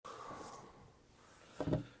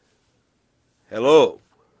Hello.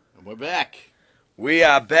 And we're back. We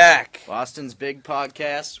are back. Boston's Big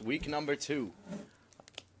Podcast, week number 2.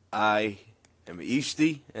 I am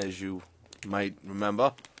Easty, as you might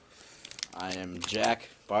remember. I am Jack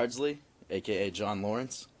Bardsley, a.k.a. John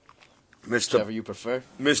Lawrence, Mr. whichever you prefer.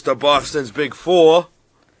 Mr. Boston's Big Four.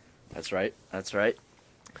 That's right.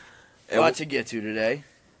 And Lot to get to today.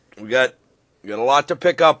 we got a lot to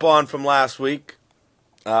pick up on from last week.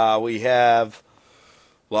 We have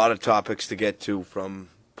a lot of topics to get to, from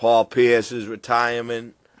Paul Pierce's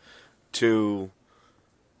retirement to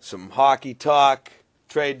some hockey talk,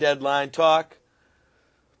 trade deadline talk.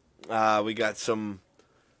 We got some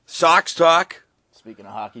Sox talk. Speaking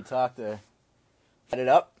of hockey talk, they're headed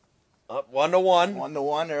up. Up 1-1.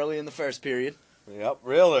 1-1 early in the first period. Yep,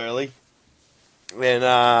 real early.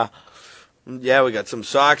 And, we got some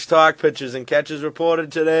Sox talk, pitches and catches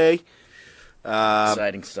reported today.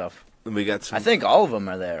 Exciting stuff. We got some. I think all of them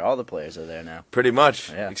are there. All the players are there now. Pretty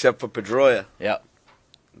much, Yeah. except for Pedroia. Yep.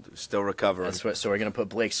 Still recovering. So we're going to put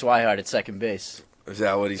Blake Swihart at second base. Is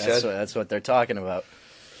that what he said? That's what they're talking about.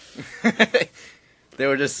 They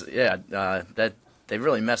were just, that they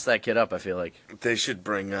really messed that kid up, I feel like. They should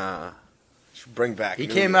bring back. He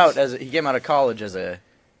Nunez. came out of college out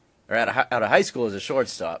of high school as a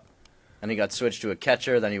shortstop, and he got switched to a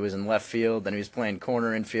catcher. Then he was in left field. Then he was playing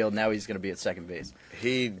corner infield. Now he's going to be at second base.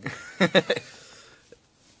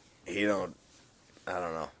 He don't. I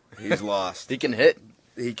don't know. He's lost. He can hit,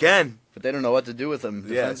 He can. but they don't know what to do with him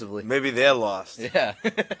defensively. Yeah, maybe they're lost. Yeah,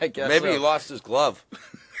 I guess. Maybe so. he lost his glove.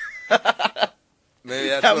 Maybe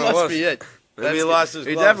that's That what it must was. be it. Maybe he lost his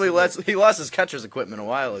He gloves. definitely lost his catcher's equipment a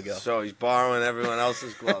while ago. So he's borrowing everyone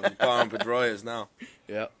else's gloves. He's borrowing Pedroia's now.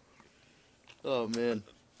 Yeah. Oh man.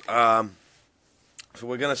 So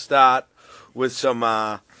we're gonna start with some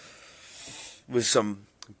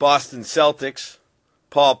Boston Celtics.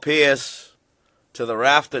 Paul Pierce to the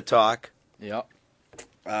rafter talk. Yep.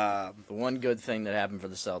 The one good thing that happened for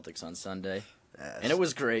the Celtics on Sunday, and it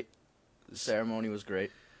was great. The ceremony was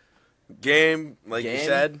great. Game, like you Game?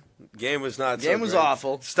 said, game was not. Game so was great.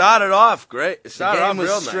 awful. Started off great. It The started game off was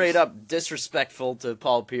real straight nice. up disrespectful to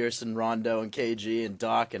Paul Pierce and Rondo and KG and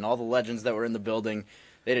Doc and all the legends that were in the building.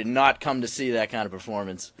 They did not come to see that kind of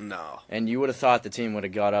performance. No, And you would have thought the team would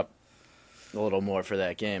have got up a little more for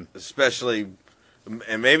that game. especially,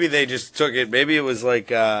 and maybe they just took it. Maybe it was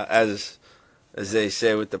like as they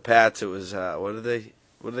say with the Pats. It was what do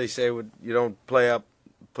they say? You don't play up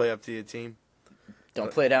to your team. Don't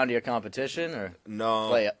play down to your competition, or No,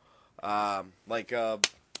 play up.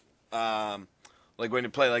 like when you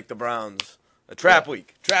play like the Browns, a trap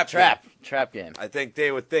week, trap game. I think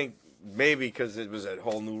they would think maybe because it was a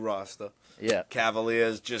whole new roster. Yeah.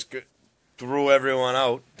 Cavaliers just threw everyone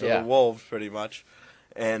out to Yeah. the Wolves pretty much,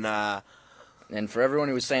 and And for everyone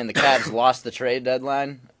who was saying the Cavs lost the trade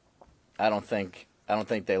deadline, I don't think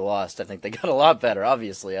they lost. I think they got a lot better,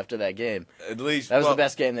 obviously, after that game. at least That was the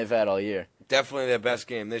best game they've had all year. Definitely their best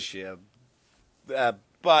game this year.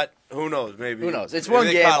 But who knows? Maybe Who knows? It's maybe one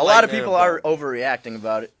they game. caught A lot of lightning people in a are bottle. overreacting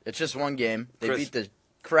about it. It's just one game. They Chris- beat the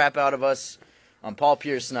crap out of us on Paul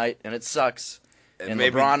Pierce night, and it sucks. And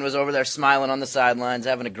maybe- LeBron was over there smiling on the sidelines,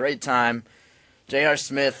 having a great time. J.R.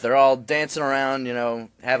 Smith, they're all dancing around,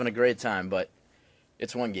 having a great time. But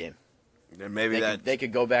it's one game. And maybe They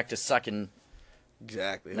could go back to sucking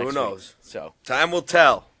exactly. next Who knows? week. So Time will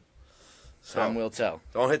tell. So time will tell.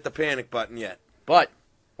 don't hit the panic button yet. But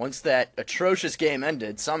once that atrocious game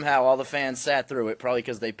ended, somehow all the fans sat through it, probably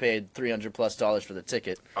because they paid $300+ for the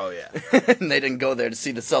ticket. Oh yeah. And they didn't go there to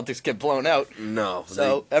see the Celtics get blown out. No.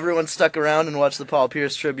 So everyone stuck around and watched the Paul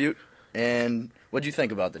Pierce tribute. And what'd you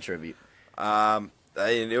think about the tribute?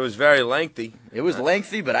 It was very lengthy. It was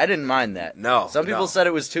lengthy, but I didn't mind that. No, Some people no. said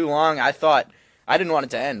it was too long. I didn't want it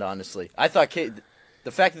to end, honestly. I thought the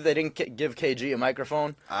fact that they didn't give KG a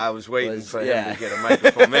microphone, I was waiting Was- for him yeah. to get a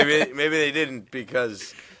microphone. Maybe they didn't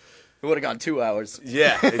because it would have gone 2 hours.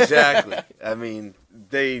 yeah, exactly. I mean,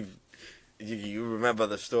 you remember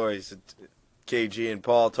the stories. KG and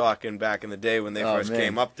Paul talking back in the day when they Oh, first man.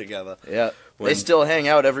 came up together. Yeah. They When- still hang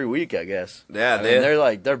out every week, I guess. Yeah, I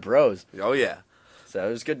mean, they're bros. Oh yeah, So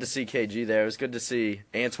it was good to see KG there. It was good to see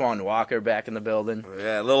Antoine Walker back in the building.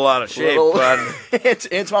 yeah, a little out of shape, Little- but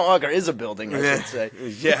Antoine Walker is a building, I should say.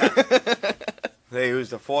 yeah. They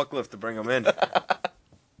used a forklift to bring him in.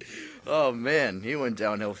 Oh man, he went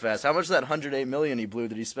downhill fast. How much of that $108 million he blew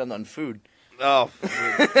did he spend on food? Oh,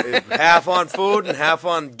 half on food and half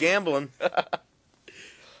on gambling.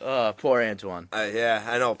 Poor Antoine. Yeah,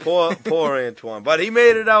 I know. Poor Antoine. But he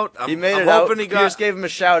made it out. He made I'm it out. hoping he Pierce got. gave him a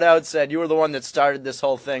shout out, said, "You were the one that started this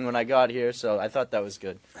whole thing when I got here," so I thought that was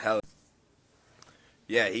good. Hell.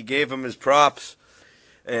 Yeah, he gave him his props,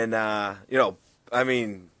 and I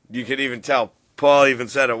mean, you could even tell. Paul even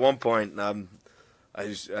said at one point,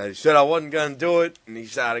 I said I wasn't gonna do it, and he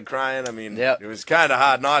started crying. I mean, Yep. it was kind of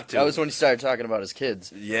hard not to. That was when he started talking about his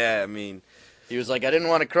kids. Yeah, I mean, He was like, I didn't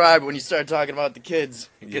want to cry, but when you start talking about the kids,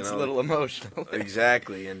 it gets a little emotional.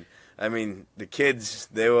 exactly, and I mean, the kids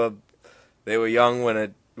they were young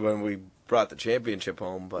when we brought the championship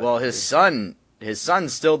home. But Well, his son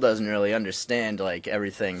still doesn't really understand like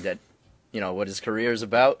everything that, what his career is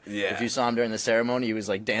about. Yeah. If you saw him during the ceremony, he was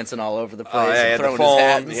like dancing all over the place Oh, yeah, he and had throwing the phone. his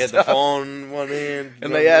hat and He had stuff. the phone in one hand.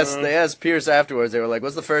 And they asked Pierce afterwards. They were like,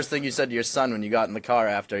 "What's the first thing you said to your son when you got in the car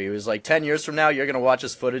after?" He was like, 10 years from now, you're gonna watch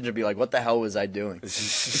this footage and be like, "What the hell was I doing?"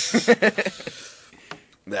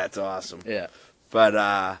 That's awesome. Yeah. But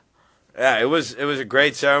yeah, it was a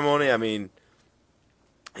great ceremony. I mean,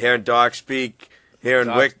 hearing Doc speak,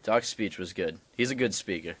 hearing Wick, Doc's speech was good. He's a good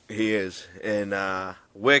speaker. he is, and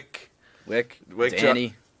Wick, Wick, Wick,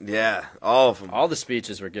 Danny, yeah, all of them. all the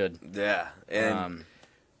speeches were good. Yeah, and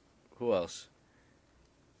Who else?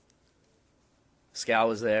 Scal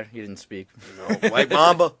was there. He didn't speak. White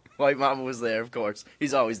Mamba. White Mama was there, of course.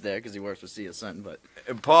 He's always there because he works with CSN. But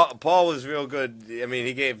And Paul was real good. I mean,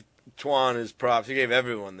 he gave Twan his props. He gave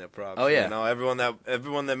everyone their props. Oh, yeah.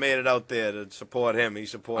 Everyone that made it out there to support him, he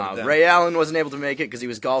supported them. Ray Allen wasn't able to make it because he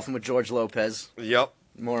was golfing with George Lopez. Yep,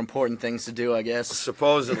 More important things to do, I guess.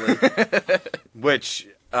 supposedly. Which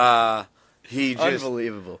he just.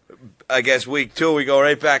 Unbelievable. I guess week 2 we go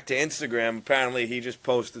right back to Instagram. Apparently, he just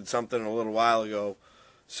posted something a little while ago,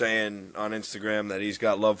 saying on Instagram that he's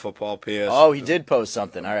got love for Paul Pierce. Oh, he did post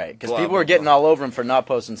something. All right, because Blah, people blah, were getting blah. all over him for not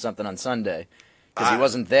posting something on Sunday because he Ah.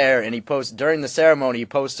 wasn't there. And he posted during the ceremony. He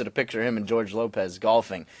posted a picture of him and George Lopez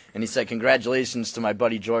golfing, and he said, "Congratulations to my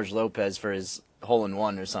buddy George Lopez for his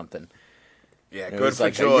hole-in-one or something." Yeah, It good was for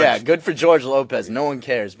like, George. yeah, good for George Lopez. No one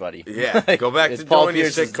cares, buddy. Yeah, go back It's to Paul doing your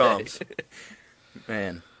Pierce's sitcoms. day.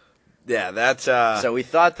 Man. Yeah, that's So we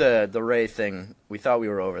thought the Ray thing, we thought we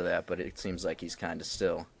were over that, but it seems like he's kind of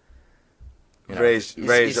still. Ray's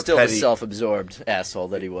he's a still petty. the self-absorbed asshole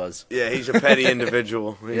that he was. Yeah, he's a petty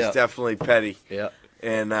individual. He's Yeah. definitely petty. Yeah.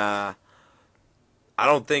 And I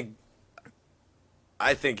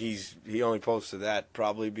think he only posted that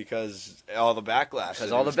probably because all the backlash. Because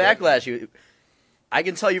that all he the was getting. backlash, I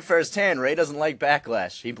can tell you firsthand, Ray doesn't like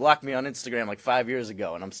backlash. He blocked me on Instagram like 5 years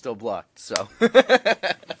ago, and I'm still blocked. So,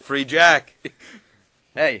 Free Jack.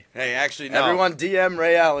 hey, Hey, actually, no. everyone DM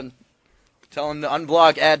Ray Allen. Tell him to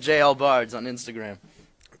unblock at JL Bards on Instagram.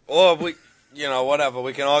 Or whatever.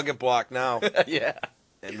 We can all get blocked now. Yeah.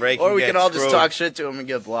 And Ray can Or we get can all just screwed. talk shit to him and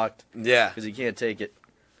get blocked Yeah. because he can't take it.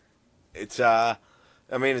 It's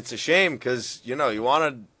it's a shame because you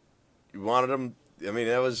wanted them. I mean,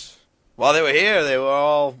 it was while they were here, they were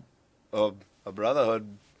all a brotherhood.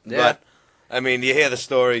 Yeah. But I mean, you hear the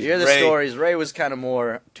stories. You hear the Ray, stories. Ray was kind of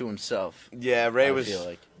more to himself. Yeah, I feel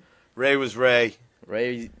like Ray was Ray.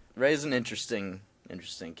 Ray's an interesting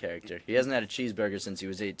character. He hasn't had a cheeseburger since he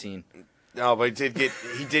was 18. No, but he did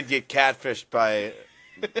get catfished by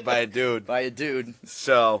a dude. By a dude.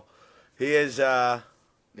 So he is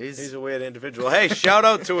He's he's a weird individual. Hey, shout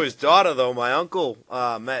out to his daughter though. My uncle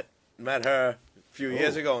met her a few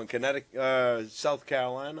years ago in Connecticut, South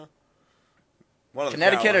Carolina. One of the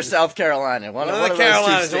Connecticut or Carolinas. South Carolina. One of of the those two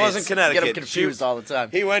Carolinas. It states. wasn't Connecticut. Get them confused all the time.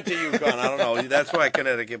 He went to UConn. I don't know. That's why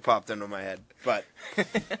Connecticut popped into my head. But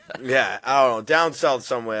yeah, I don't know. Down south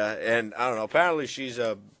somewhere, and I don't know. Apparently, she's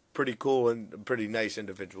a pretty cool and pretty nice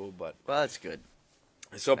individual. But Well, that's good.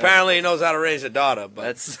 so apparently, he knows how to raise a daughter. But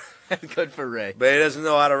That's good for Ray. But he doesn't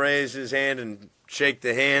know how to raise his hand and shake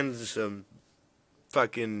the hands of some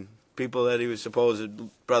fucking people that he was supposed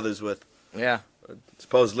brothers with, Yeah.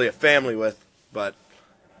 supposedly a family with. But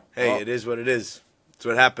hey, Well- it is what it is. It's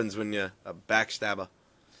what happens when you're a backstabber.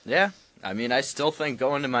 Yeah. I mean, I still think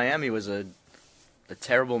going to Miami was a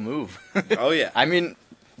terrible move. Oh yeah, I mean,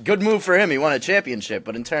 good move for him. He won a championship,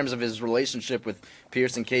 but in terms of his relationship with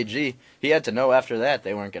Pierce and KG, he had to know after that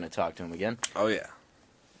they weren't going to talk to him again. oh yeah.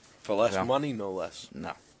 For less Yeah. money, no less.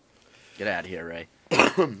 No. Get out of here, Ray.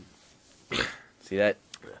 See that?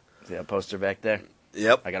 See that poster back there?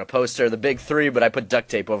 Yep. I got a poster of the big three, but I put duct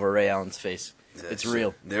tape over Ray Allen's face. It's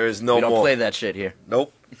real. There is no We don't more. play that shit here.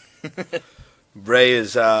 Nope. Ray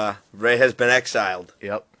has been exiled.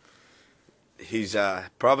 Yep. He's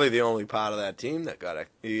probably the only part of that team that got.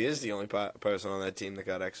 He is the only person on that team that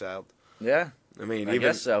got exiled. Yeah. I mean, I even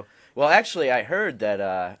guess so. Well, actually, I heard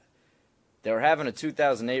that they were having a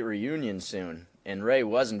 2008 reunion soon, and Ray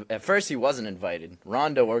wasn't. At first, he wasn't invited.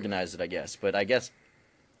 Rondo organized it, I guess. But I guess,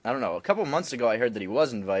 I don't know. A couple months ago, I heard that he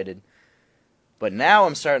was invited. But now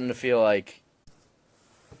I'm starting to feel like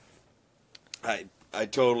I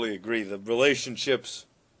totally agree. The relationships.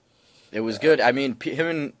 It was good. I mean,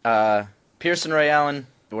 him and Pierce and Ray Allen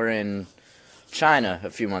were in China a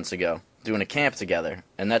few months ago doing a camp together,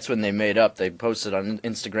 and that's when they made up. They posted on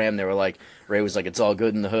Instagram. They were like, Ray was like, "It's all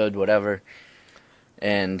good in the hood, whatever,"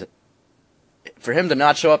 and for him to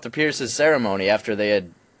not show up to Pierce's ceremony after they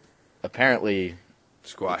had apparently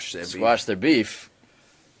Squash their beef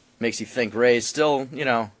makes you think Ray's still,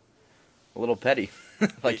 a little petty,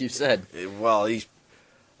 like you said. Well,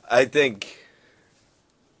 I think.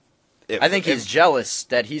 He's jealous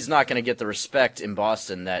that he's not going to get the respect in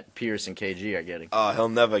Boston that Pierce and KG are getting. Oh, he'll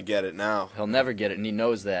never get it now. He'll never get it, and he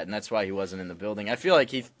knows that, and that's why he wasn't in the building. I feel like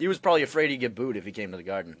he was probably afraid he'd get booed if he came to the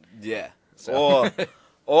Garden. Yeah. So.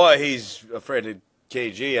 Or he's afraid of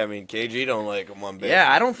KG. I mean, KG don't like him one bit.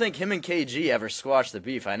 Yeah, I don't think him and KG ever squashed the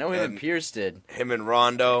beef. I know him and Pierce did. Him and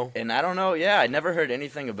Rondo. And I don't know, I never heard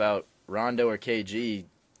anything about Rondo or KG.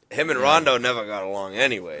 Him and Rondo never got along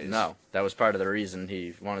anyways. No, that was part of the reason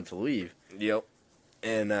he wanted to leave. Yep.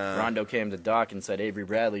 And Rondo came to Doc and said Avery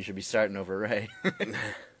Bradley should be starting over Ray.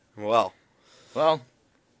 Well,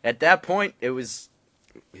 at that point, it was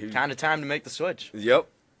kind of time to make the switch. Yep.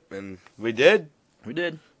 And we did. We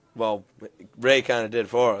did. Well, Ray kind of did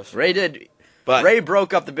for us. Ray did. But Ray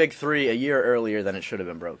broke up the Big Three a year earlier than it should have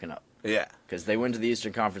been broken up. Yeah. Because they went to the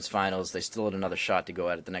Eastern Conference Finals. They still had another shot to go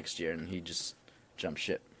at it the next year, and he just jumped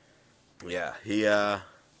ship. Yeah. He,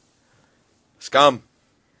 Scum.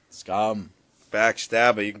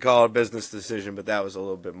 Backstabber. You can call it a business decision, but that was a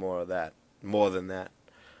little bit more of that. More than that.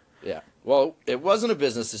 Yeah. Well, it wasn't a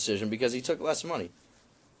business decision because he took less money.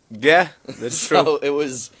 Yeah, that's true. So it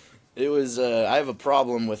was I have a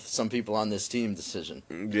problem with some people on this team decision.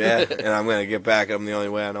 Yeah, and I'm going to get back at him the only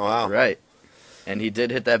way I know how. Right. And he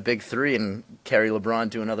did hit that Big Three and carry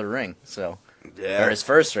LeBron to another ring. So, yeah. Or his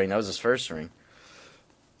first ring. That was his first ring.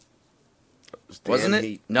 Wasn't it?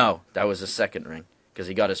 Heat. No, that was his second ring. Because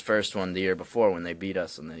he got his first one the year before when they beat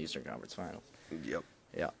us in the Eastern Conference Finals. Yep.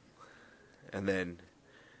 Yeah. And then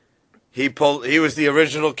he was the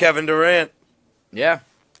original Kevin Durant. Yeah.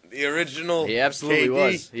 The original He absolutely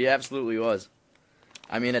KD. was. He absolutely was.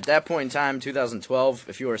 I mean, at that point in time, 2012,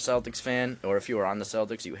 if you were a Celtics fan or if you were on the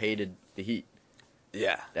Celtics, you hated the Heat.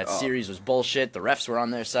 Yeah. That series was bullshit. The refs were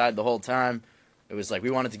on their side the whole time. It was like we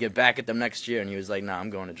wanted to get back at them next year, and he was like, "Nah, I'm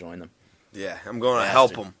going to join them." Yeah, I'm going to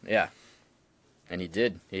help him. Yeah. And he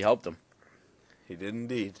did. He helped him. He did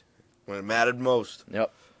indeed. When it mattered most.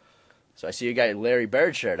 Yep. So I see you got your Larry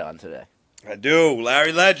Bird shirt on today. I do.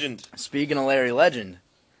 Larry Legend. Speaking of Larry Legend,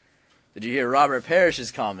 did you hear Robert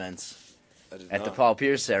Parrish's comments at the Paul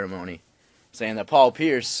Pierce ceremony, saying that Paul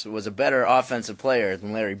Pierce was a better offensive player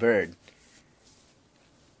than Larry Bird?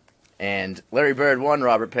 And Larry Bird won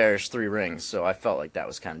Robert Parrish 3 rings, so I felt like that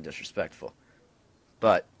was kind of disrespectful.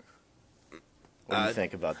 But what do you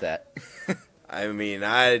think about that? I mean,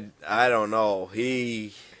 I don't know.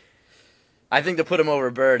 I think to put him over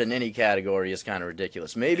Bird in any category is kind of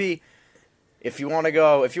ridiculous. Maybe if you want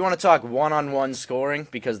to talk one-on-one scoring,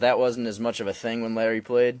 because that wasn't as much of a thing when Larry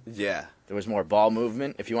played. Yeah. There was more ball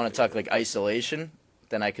movement. If you want to talk like isolation,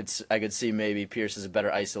 then I could see maybe Pierce is a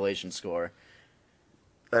better isolation scorer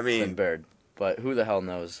than Bird. But who the hell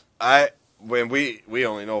knows? When we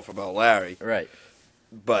only know about Larry. Right.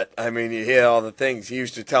 But, I mean, you hear all the things. He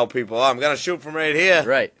used to tell people, I'm going to shoot from right here.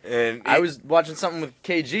 Right. And I was watching something with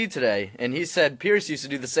KG today, and he said Pierce used to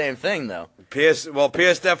do the same thing, though. Pierce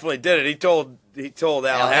definitely did it. He told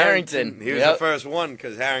Al Harrington. He was the first one,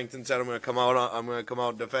 because Harrington said, I'm going to come out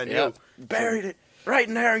and defend you. Buried it right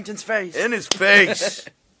in Harrington's face. In his face.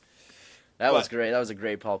 That was great. That was a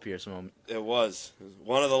great Paul Pierce moment. It was.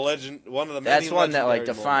 One of the many That's one that legendary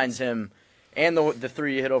defines him. And the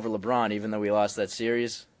 3 you hit over LeBron, even though we lost that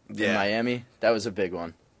series in Miami, that was a big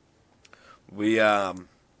one. We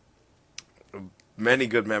many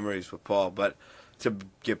good memories with Paul. But to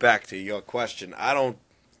get back to your question, I don't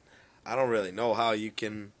really know how you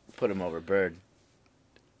can put him over Bird.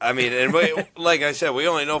 I mean, and like I said, we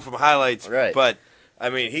only know from highlights. Right. But I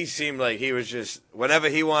mean, he seemed like he was just whenever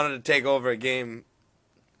he wanted to take over a game.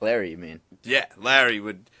 Larry, you mean? Yeah, Larry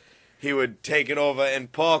would. He would take it over,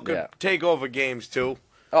 and Paul could take over games, too.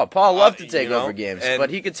 Oh, Paul loved to take over games, but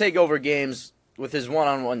he could take over games with his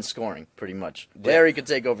one-on-one scoring, pretty much. Larry could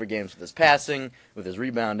take over games with his passing, with his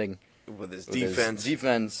rebounding. With his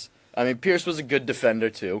defense. I mean, Pierce was a good defender,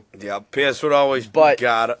 too. Yeah, Pierce would always D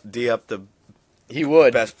up the he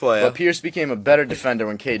would, best player. But Pierce became a better defender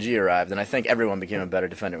when KG arrived, and I think everyone became a better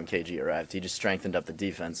defender when KG arrived. He just strengthened up the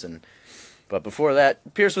defense. But before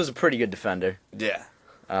that, Pierce was a pretty good defender. Yeah.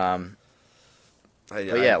 But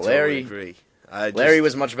yeah, Larry. Agree. Larry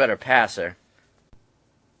was a much better passer.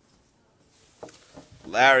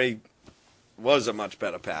 Larry was a much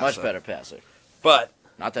better passer. Much better passer. But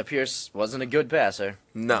Not that Pierce wasn't a good passer.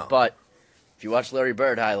 no. But if you watch Larry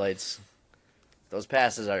Bird highlights, those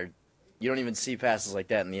passes are. You don't even see passes like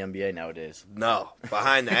that in the NBA nowadays. No.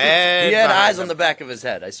 Behind the head. He had behind eyes on the back of his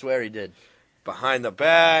head. I swear he did. Behind the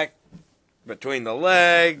back, between the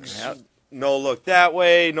legs. Yep. No look that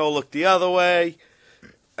way, no look the other way.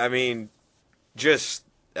 I mean, he was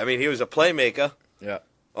a playmaker. Yeah.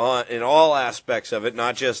 In all aspects of it,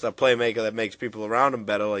 not just a playmaker that makes people around him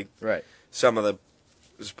better, like Right. some of the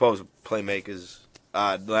supposed playmakers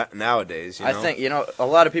nowadays. I think, a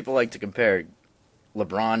lot of people like to compare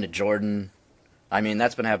LeBron to Jordan. I mean,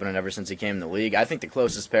 that's been happening ever since he came in the league. I think the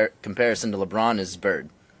closest comparison to LeBron is Bird.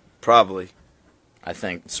 Probably. I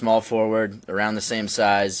think small forward, around the same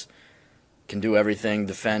size, can do everything,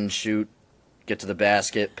 defend, shoot, get to the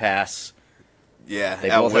basket, pass. Yeah, They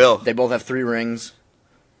at both will. They both have 3 rings.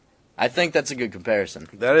 I think that's a good comparison.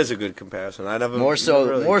 That is a good comparison. I never More so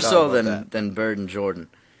really thought about that. than Bird and Jordan.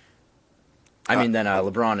 I mean, than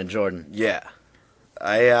LeBron and Jordan. Yeah,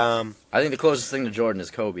 I think the closest thing to Jordan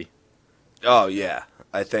is Kobe. Oh yeah,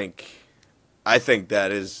 I think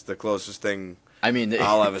that is the closest thing I mean,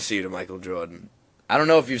 I'll ever see to Michael Jordan. I don't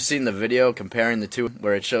know if you've seen the video comparing the two,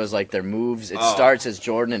 where it shows like their moves. It Oh. starts as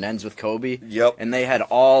Jordan and ends with Kobe. Yep. And they had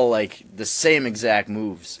all like the same exact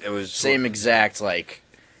moves. It was Same exact like,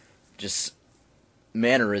 just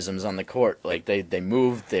mannerisms on the court. Like they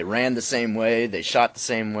moved, they ran the same way, they shot the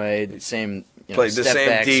same way, the same Played the step same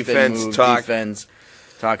back, spin defense, move, talk- defense,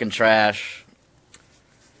 talking trash.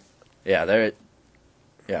 Yeah,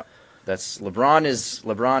 that's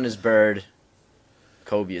LeBron is Bird,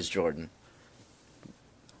 Kobe is Jordan.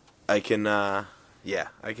 I can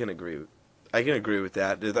agree. I can agree with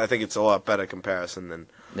that. I think it's a lot better comparison than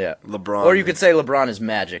Yeah. LeBron. Or you could say LeBron is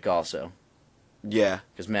Magic also, yeah,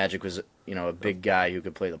 because Magic was a big guy who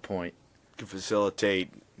could play the point. could facilitate.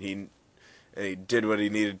 He did what he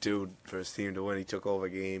needed to for his team to win. He took over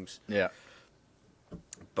games. Yeah.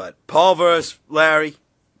 But Paul versus Larry.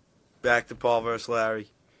 Back to Paul versus Larry.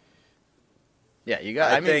 Yeah, you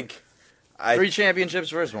got. I I mean, think. 3 championships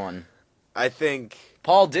versus 1. I think.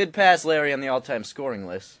 Paul did pass Larry on the all-time scoring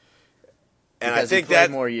list. And I because think he played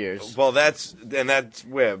that more years. Well, that's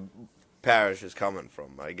where Parrish is coming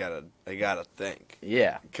from. I gotta think,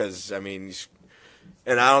 Yeah. because I mean,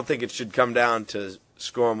 and I don't think it should come down to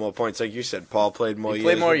scoring more points, like you said. Paul played more He years.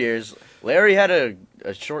 played more years. Larry had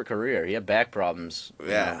a short career. He had back problems.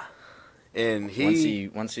 Yeah, and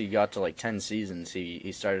Once he got to like 10 seasons,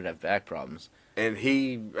 he started to have back problems. I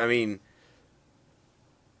mean,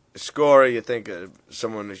 scorer. You think of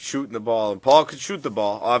someone who's shooting the ball, and Paul could shoot the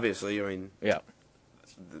ball. Obviously, I mean, Yeah.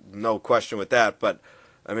 no question with that. But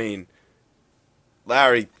I mean,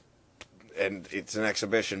 Larry, and it's an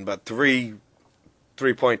exhibition, but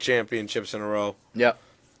 3-point championships in a row. Yep.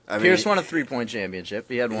 I mean, Pierce won a 3-point championship.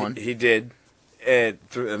 He had one. He did, and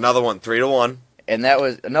another one 3-1. And that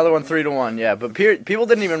was another one 3-1, yeah. But people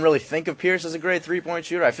didn't even really think of Pierce as a great 3-point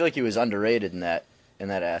shooter. I feel like he was underrated in that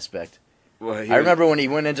aspect. Well, I remember when he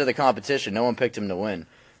went into the competition, no one picked him to win.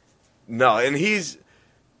 No, and he's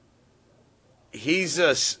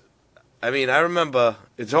I mean, I remember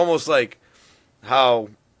it's almost like how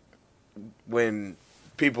when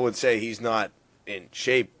people would say he's not in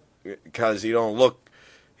shape because he's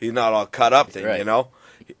not all cut up, Right.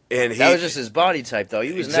 And That was just his body type, though.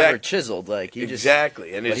 He was never chiseled. Like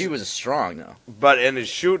exactly, and but he was strong, though. But in his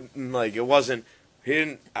shooting, like it wasn't. He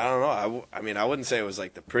didn't. I don't know. I mean, I wouldn't say it was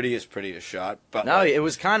like the prettiest shot, but No, it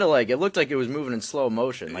was kind of like it looked like it was moving in slow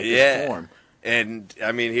motion, like his form. And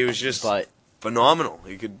I mean, he was just But phenomenal.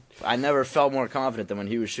 He could. I never felt more confident than when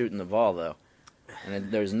he was shooting the ball, though.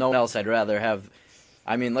 And there's no one else I'd rather have.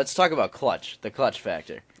 I mean, let's talk about the clutch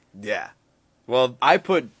factor. Yeah. Well, I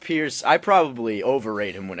put Pierce. I probably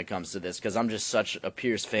overrate him when it comes to this because I'm just such a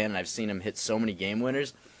Pierce fan, and I've seen him hit so many game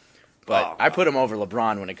winners. But I put him over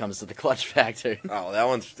LeBron when it comes to the clutch factor. oh,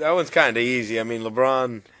 that one's kind of easy. I mean,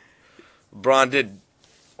 LeBron did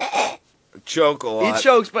choke a lot. He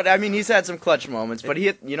chokes, but I mean, he's had some clutch moments. But he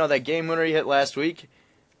hit, that game winner he hit last week,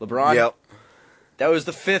 LeBron. Yep. That was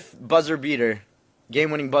the 5th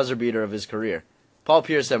game-winning buzzer beater of his career. Paul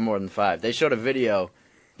Pierce had more than 5. They showed a video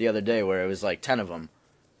the other day where it was like 10 of them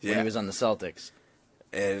when he was on the Celtics.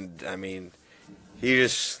 And I mean, he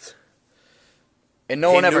just. And no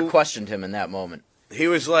He one ever knew- questioned him in that moment. He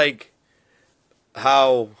was like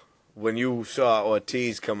how when you saw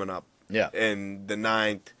Ortiz coming up Yeah. in the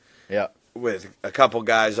 9th Yeah. with a couple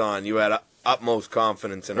guys on, you had utmost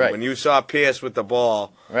confidence in him. Right. When you saw Pierce with the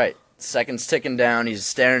ball, Right. Seconds ticking down. He's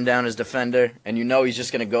staring down his defender, and he's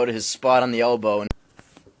just going to go to his spot on the elbow. And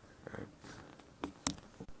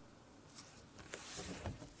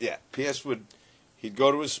Pierce he'd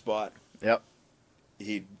go to his spot. Yep.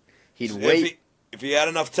 He'd wait. If he had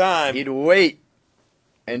enough time. He'd wait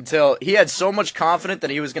until he had so much confidence that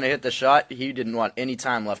he was going to hit the shot. He didn't want any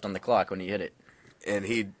time left on the clock when he hit it.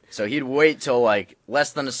 And so he'd wait till like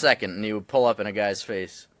less than a second, and he would pull up in a guy's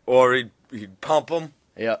face. Or he'd pump him.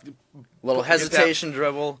 Yep. Little hesitation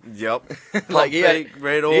dribble. Yep. Like he had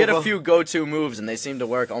over. a few go-to moves, and they seemed to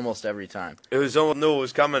work almost every time. It was almost knew it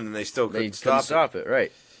was coming, and they still couldn't stop it.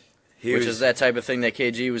 Right. Which is that type of thing that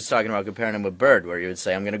KG was talking about, comparing him with Bird, where he would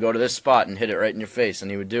say, "I'm going to go to this spot and hit it right in your face," and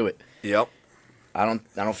he would do it. Yep. I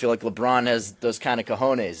don't feel like LeBron has those kind of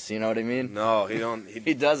cojones. You know what I mean? No, he don't.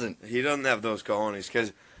 He doesn't. He doesn't have those cojones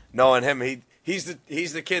because knowing him, he's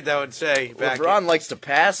the kid that would say. LeBron likes to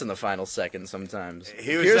pass in the final seconds sometimes.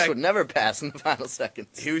 Pierce would never pass in the final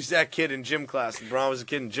seconds. He was that kid in gym class. LeBron was a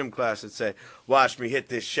kid in gym class that'd say, "Watch me hit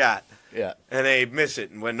this shot." Yeah. And they'd miss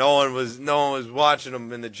it. And when no one was watching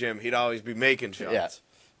him in the gym, he'd always be making shots.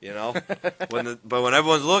 Yeah. You know? But when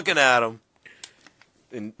everyone's looking at him,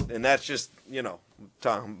 and that's just,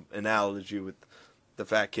 Tom analogy with the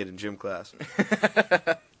fat kid in gym class.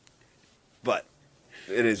 But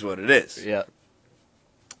it is what it is. Yeah.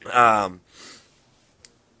 I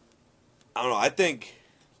don't know. I think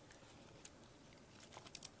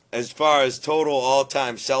as far as total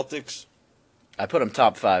all-time Celtics, I put him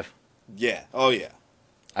top 5. yeah. Oh, yeah.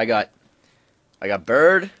 I got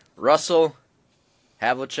Bird, Russell,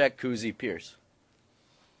 Havlicek, Kuzi, Pierce.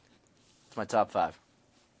 It's my top 5.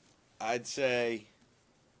 I'd say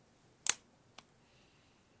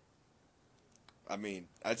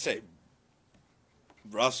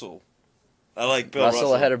Russell. I like Bill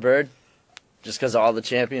Russell. Ahead of Bird, just because of all the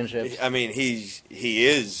championships. I mean, he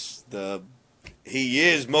is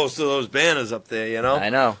most of those banners up there. You know. I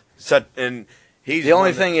know. And he's the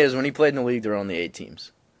only thing is when he played in the league, there were only 8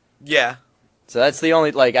 teams. Yeah. So that's the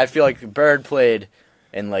only I feel like Bird played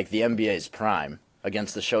in the NBA's prime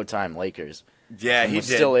against the Showtime Lakers. Yeah, and he was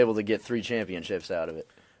did. Still able to get 3 championships out of it.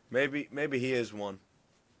 Maybe he is one.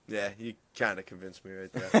 Yeah, you kind of convinced me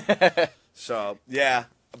right there. So yeah,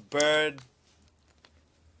 Bird.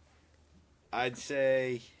 I'd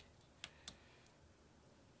say.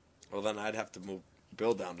 Well, then I'd have to move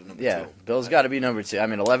Bill down to number 2. Yeah, Bill's got to be number 2. I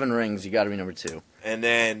mean, 11 rings, you got to be number 2. And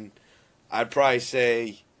then I'd probably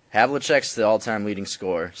say Havlicek's the all-time leading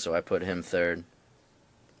scorer, so I put him 3rd.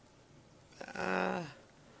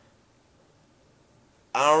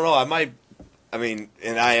 I don't know.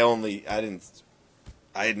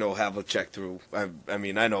 I didn't know Havlicek through. I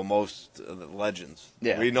mean, I know most of the legends.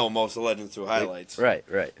 Yeah. We know most of the legends through highlights. Right.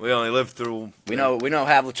 We only lived through. We know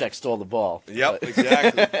Havlicek stole the ball. Yep,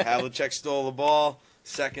 exactly. Havlicek stole the ball.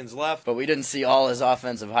 Seconds left. But we didn't see all his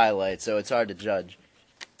offensive highlights, so it's hard to judge.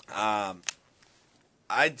 I'd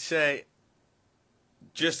say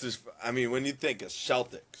when you think of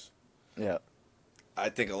Celtics, yeah, I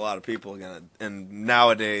think a lot of people are gonna. And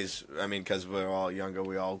nowadays, because we're all younger,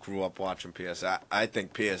 we all grew up watching Pierce. I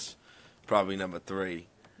think Pierce probably number 3.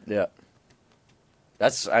 Yeah.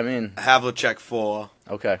 Havlicek 4.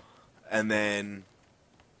 Okay. And then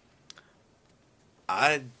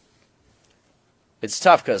It's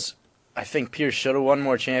tough because I think Pierce should have won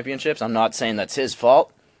more championships. I'm not saying that's his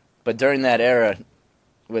fault, but during that era,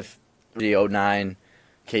 with the 09,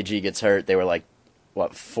 KG gets hurt. They were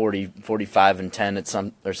 45-10 at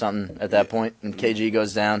something at that point, and KG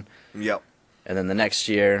goes down. Yep. And then the next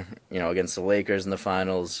year, against the Lakers in the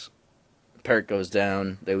finals, Perk goes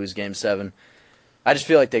down. They lose Game 7. I just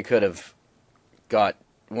feel like they could have got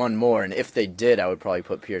one more, and if they did, I would probably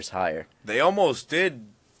put Pierce higher. They almost did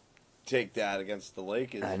take that against the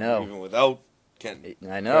Lakers. I know. Even without Ken.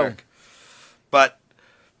 I know. Perk. But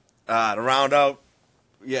to round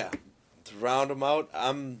them out,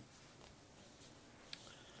 I'm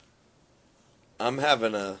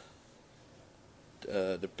having a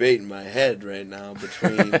debate in my head right now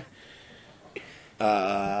between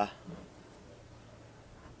I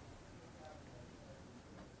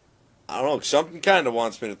don't know. Something kind of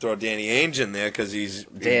wants me to throw Danny Ainge in there because he's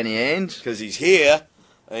Danny Ainge, because he's here.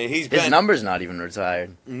 I mean, his number's not even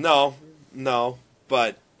retired. No,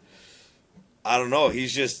 but I don't know.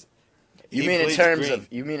 He's just. You mean in terms of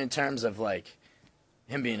him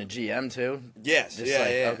being a GM too? Yes. Just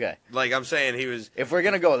yeah. Okay. I'm saying he was. If we're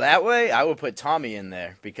gonna go that way, I would put Tommy in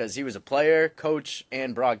there because he was a player, coach,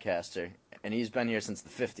 and broadcaster, and he's been here since the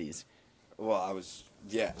 50s. Well, I was.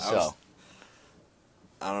 Yeah.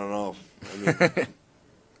 I don't know.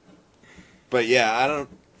 But yeah, I don't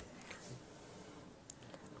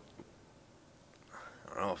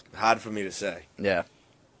know. Hard for me to say. Yeah.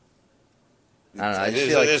 I don't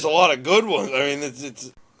know. There's a lot of good ones. I mean,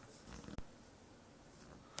 it's.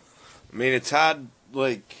 I mean, it's hard.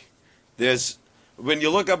 Like, there's when you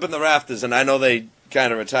look up in the rafters, and I know they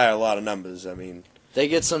kind of retire a lot of numbers. I mean,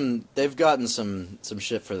 They've gotten some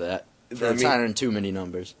shit for that. For retiring too many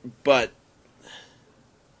numbers. But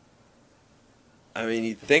I mean,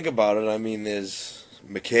 you think about it. I mean, there's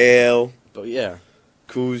McHale, But yeah,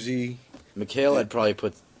 Cousy. McHale, I'd probably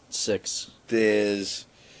put 6. There's,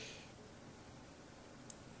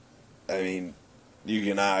 I mean,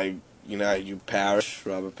 you Parrish,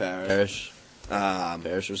 Robert Parrish.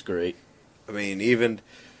 Parrish was great. I mean, even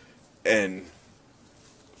and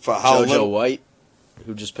for how JoJo White,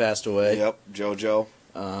 who just passed away. Yep, JoJo.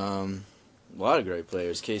 A lot of great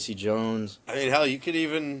players. Casey Jones. I mean, hell, you could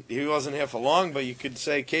even he wasn't here for long, but you could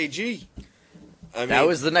say KG. I mean, That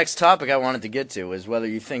was the next topic I wanted to get to, was whether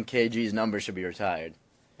you think KG's number should be retired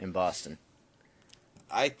in Boston.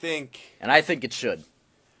 I think it should.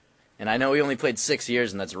 And I know he only played 6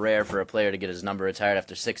 years, and that's rare for a player to get his number retired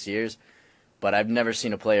after 6 years. But I've never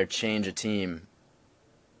seen a player change a team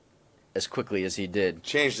as quickly as he did.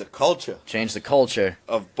 change the culture Change the culture.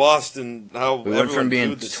 of Boston. How We went from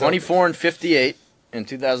being 24 and 58 in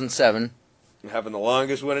 2007, having the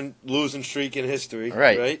longest losing streak in history.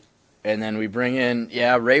 Right. Right. and then we bring in,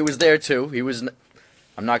 Ray was there too.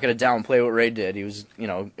 I'm not going to downplay what Ray did. He was,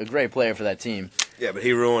 a great player for that team. Yeah, but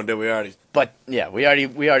he ruined it. We already. But yeah, we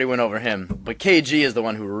already went over him. But KG is the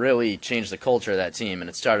one who really changed the culture of that team, and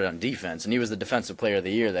it started on defense. And he was the defensive player of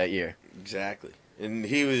the year that year. Exactly, and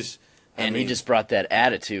he was. He just brought that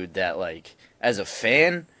attitude that, like, as a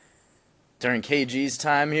fan, during KG's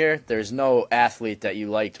time here, there's no athlete that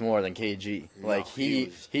you liked more than KG. No, Like,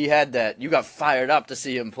 he had that. You got fired up to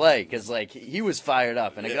see him play, because, like, he was fired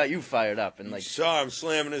up, and it got you fired up. And, like, saw him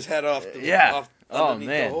slamming his head off. Oh,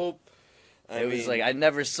 man. The hoop. It was like, I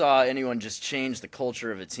never saw anyone just change the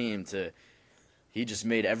culture of a team to. He just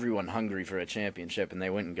made everyone hungry for a championship, and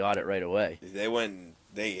they went and got it right away. They went.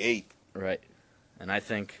 They ate. Right. And I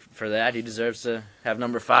think for that, he deserves to have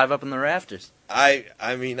number 5 up in the rafters. I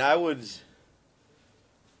mean, I'd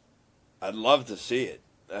love to see it.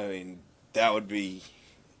 I mean, that would be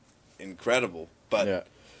incredible. But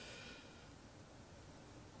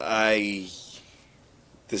the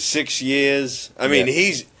 6 years. I mean,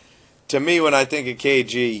 he's to me when I think of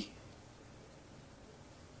KG.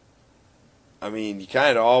 I mean, you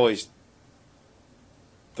kind of always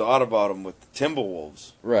thought about him with the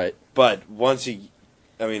Timberwolves. Right. But once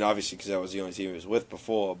obviously because that was the only team he was with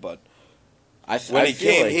before, but when he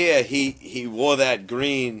came here, he wore that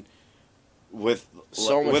green with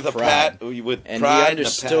so much with pride. With and pride he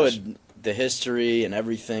understood and the history and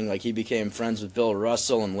everything. Like, he became friends with Bill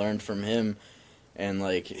Russell and learned from him, and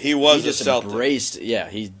like he was just a Celtic. Embraced. Yeah,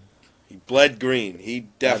 he bled green. He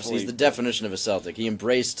definitely. He's the definition of a Celtic. He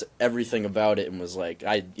embraced everything about it and was like,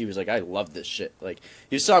 I love this shit. Like,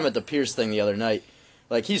 you saw him at the Pierce thing the other night.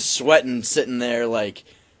 Like, he's sweating, sitting there, like,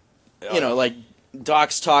 like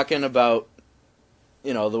Doc's talking about,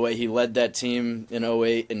 the way he led that team in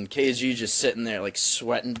 08, and KG just sitting there, like,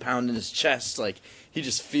 sweating, pounding his chest, like, he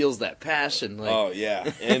just feels that passion. Like, oh,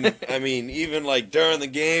 yeah. And, I mean, even, like, during the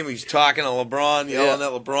game, he's talking to LeBron, yelling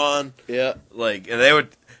at LeBron. Yeah. Like, and it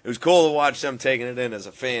was cool to watch them taking it in as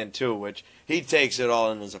a fan, too, which he takes it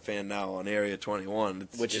all in as a fan now on Area 21.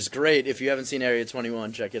 Which is great. If you haven't seen Area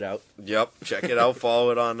 21, check it out. Yep, check it out. Follow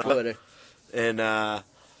it on Twitter. And I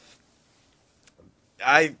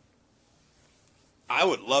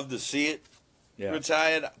would love to see it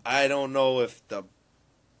retired. I don't know if the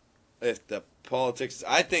politics.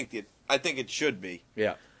 I think it should be.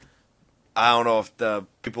 Yeah. I don't know if the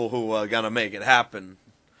people who are gonna make it happen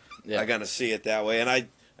are gonna see it that way, and I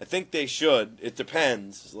think they should. It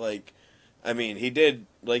depends. Like, I mean, he did,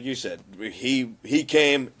 like you said, he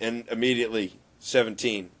came and immediately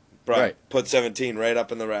 17, put 17 right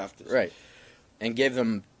up in the rafters, right, and gave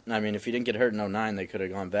them. I mean, if he didn't get hurt in 09, they could have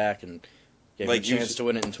gone back and gave him a chance to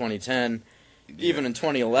win it in 2010. Yeah. Even in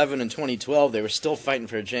 2011 and 2012, they were still fighting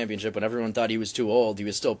for a championship when everyone thought he was too old. He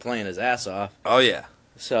was still playing his ass off. Oh, yeah.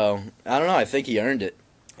 So, I don't know. I think he earned it.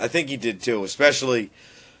 I think he did, too, especially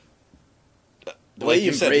the way he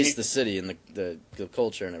embraced the city and the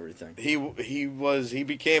culture and everything. He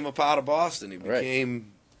became a part of Boston. He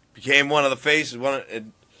became one of the faces.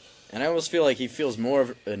 And I almost feel like he feels more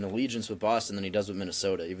of an allegiance with Boston than he does with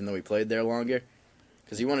Minnesota, even though he played there longer.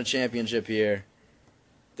 Because he won a championship here,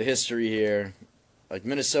 the history here. Like,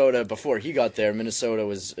 Minnesota, before he got there, Minnesota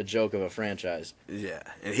was a joke of a franchise. Yeah,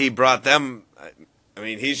 and he brought them. I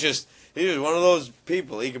mean, he was one of those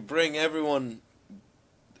people. He could bring everyone,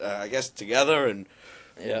 I guess, together and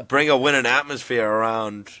bring a winning atmosphere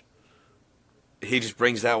around. He just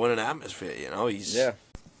brings that winning atmosphere, He's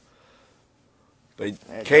But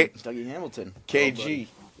Yeah, Dougie Hamilton. KG,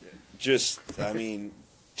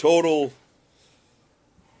 total.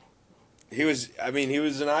 He was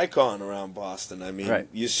an icon around Boston. Right.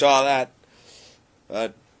 You saw that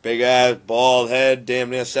big ass, bald head, damn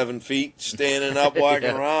near 7 feet, standing up, walking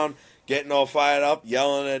Yeah. around, getting all fired up,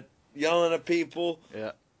 yelling at people,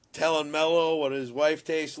 Yeah. telling Mello what his wife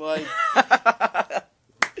tastes like,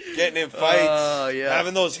 getting in fights, Oh, yeah.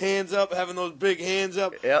 having those hands up, having those big hands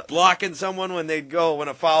up, Yep. blocking someone when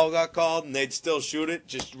a foul got called and they'd still shoot it,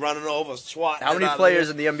 just running over, swatting. How many players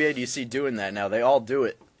in the NBA do you see doing that now? They all do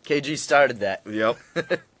it. KG started that. Yep.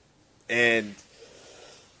 And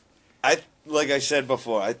like I said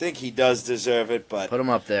before, I think he does deserve it, but Put him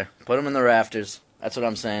up there. Put him in the rafters. That's what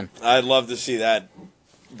I'm saying. I'd love to see that.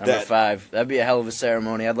 Number 5. That'd be a hell of a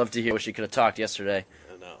ceremony. I'd love to hear what she could have talked yesterday.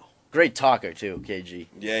 I know. Great talker, too, KG.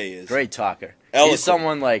 Yeah, he is. Great talker. Eloquent. He's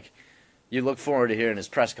someone, like, you look forward to hearing his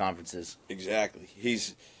press conferences. Exactly.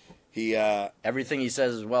 Everything he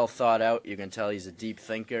says is well thought out. You can tell he's a deep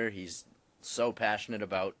thinker. He's so passionate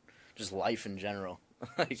about just life in general.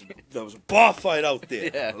 There was a bar fight out there.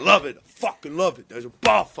 Yeah. I love it. I fucking love it. There's a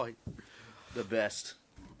bar fight. The best.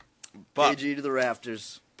 But KG to the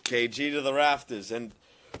rafters. KG to the rafters, and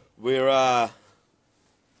we're off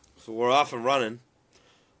and running.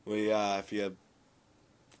 We've had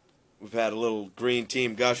a little green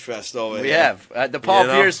team gush fest over here. We have. The Paul You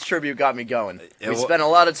know? Pierce tribute got me going. It We wa- spent a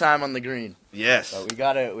lot of time on the green. Yes, But we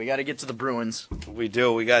gotta get to the Bruins. we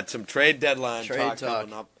do. We got some trade deadline Trade talk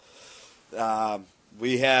coming up.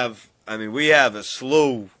 We have a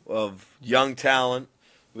slew of young talent.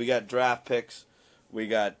 We got draft picks. We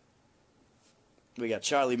got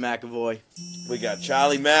Charlie McAvoy.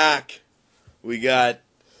 Charlie Mack. We got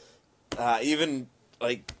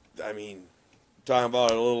talking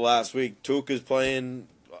about it a little last week. Tuca's playing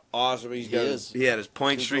awesome. He had his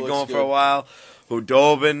point Tuca streak looks going for good. a while.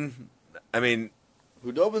 Hudobin,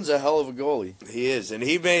 Hudobin's a hell of a goalie. he is, and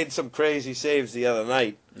he made some crazy saves the other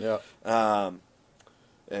night. Yeah.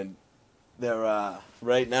 And they're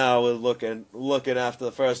right now we're looking after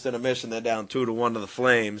the first intermission. They're down 2-1 to the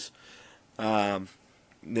Flames.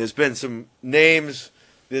 There's been some names.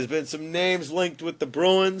 There's been some names linked with the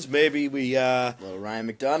Bruins. Maybe we Little Ryan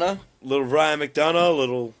McDonough. little Ryan McDonough,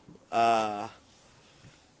 little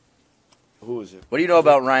who is it? What do you know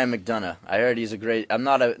about Ryan McDonough? I heard he's a great. I'm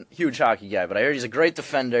not a huge hockey guy, but I heard he's a great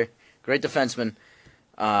defender, great defenseman.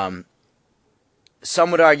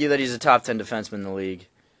 Some would argue that he's a top 10 defenseman in the league.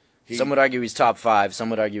 Some would argue he's top 5. Some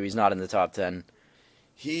would argue he's not in the top 10.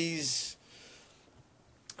 He's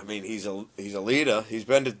a leader. He's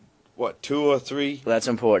been to two or three That's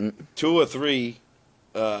important.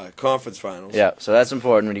 conference finals. Yeah, so that's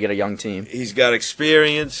important when you get a young team. He's got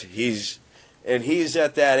experience. He's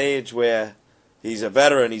at that age where he's a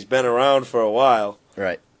veteran. He's been around for a while,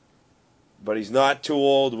 Right. but he's not too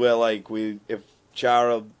old. Where if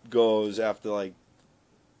Chara goes after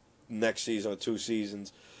next season or 2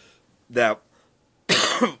 seasons, that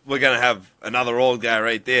we're gonna have another old guy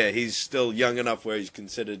right there. He's still young enough where he's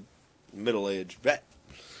considered middle-aged vet,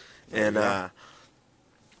 and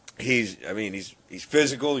he's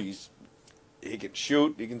physical. He can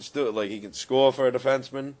shoot. He can he can score for a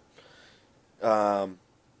defenseman. And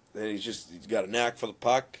he's got a knack for the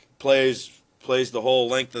puck. Plays the whole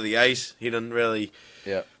length of the ice. He doesn't really.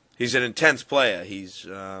 Yeah. He's an intense player. He's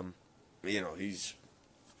he's.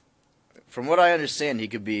 From what I understand, he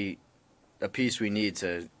could be a piece we need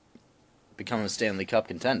to become a Stanley Cup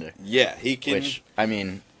contender. Yeah, he can. Which,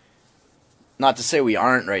 not to say we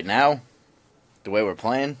aren't right now, the way we're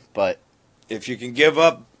playing, but if you can give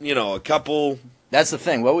up, a couple. that's the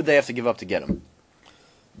thing. What would they have to give up to get him?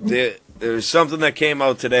 There's something that came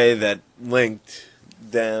out today that linked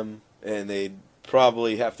them, and they'd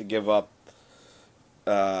probably have to give up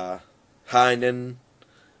Heinen,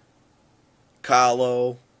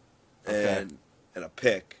 Carlo, and a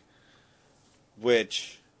pick,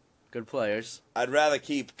 which Good players. I'd rather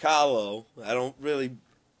keep Carlo. I don't really.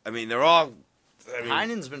 They're all.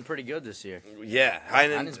 Heinen's been pretty good this year. Yeah,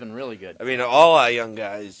 Heinen's been really good. All our young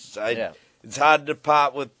guys. Yeah. It's hard to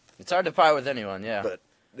part with. It's hard to part with anyone, yeah. But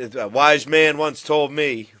a wise man once told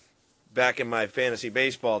me, back in my fantasy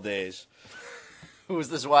baseball days, Who was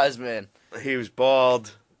this wise man? he was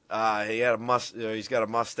bald. He had he's got a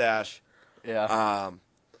mustache. Yeah.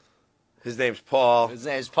 His name's Paul. His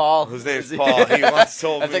name's Paul. His name's Paul. He once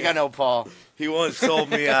told me. I think I know Paul. He once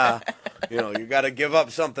told me, you got to give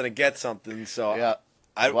up something to get something. So Yeah.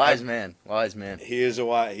 Wise man. Wise man. He is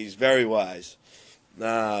He's very wise.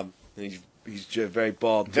 He's just very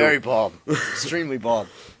bald. Too. Very bald. Extremely bald.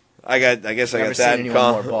 I guess I Never got seen that in anyone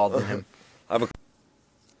more common. bald than him.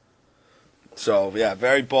 So yeah,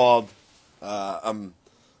 very bald. I'm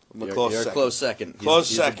a You're close a second. close second. Close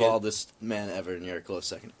he's second. the baldest man ever, and you're a close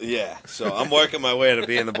second. Yeah, so I'm working my way to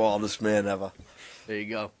being the baldest man ever. There you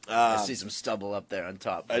go. I see some stubble up there on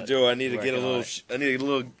top. I but do. I need to you're get a working on little. it. I need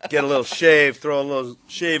get a little shave. Throw a little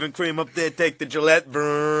shaving cream up there. Take the Gillette.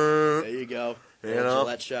 There you go. You Little know?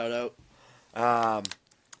 Gillette shout out.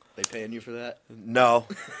 They paying you for that? No,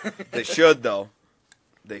 they should though.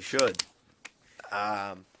 They should.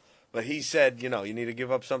 But he said, you need to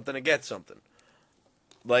give up something to get something.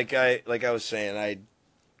 Like I was saying, I'd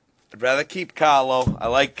rather keep Carlo. I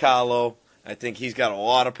like Carlo. I think he's got a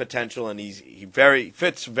lot of potential, and he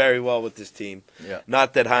fits very well with this team. Yeah.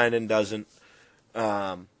 Not that Heinen doesn't,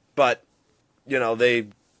 but the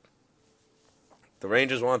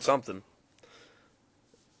Rangers want something.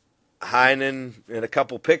 Heinen and a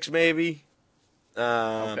couple picks maybe.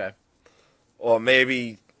 Okay. Or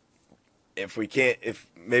maybe if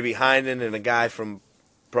maybe Heinen and a guy from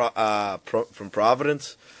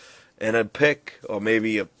Providence and a pick, or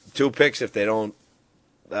maybe 2 picks if they don't.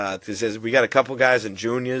 Because we got a couple guys in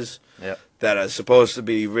juniors that are supposed to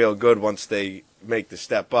be real good once they make the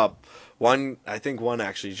step up. I think one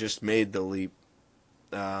actually just made the leap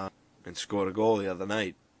and scored a goal the other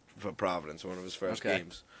night for Providence, one of his first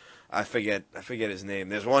games. I forget his name.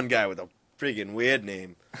 There's one guy with a freaking weird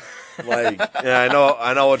name. Like, I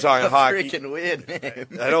know we're talking hockey. Freaking weird name.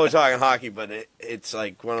 I know we're talking hockey, but it's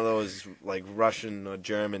like one of those like Russian or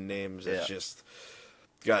German names that's just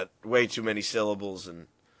got way too many syllables, and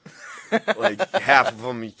like half of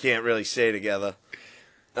them you can't really say together.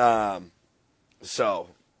 So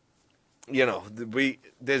we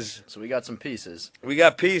got some pieces. We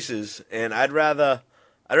got pieces, and I'd rather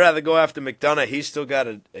go after McDonough. He's still got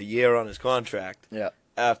a year on his contract. Yeah.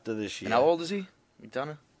 After this year. And how old is he,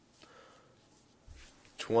 McDonough?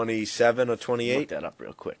 27 or 28. Look that up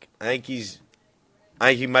real quick. I think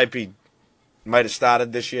he might have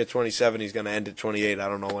started this year 27. He's going to end at 28. I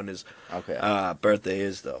don't know when his birthday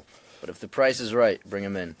is though. But if the price is right, bring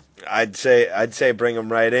him in. I'd say bring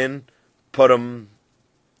him right in. Put him.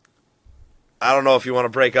 I don't know if you want to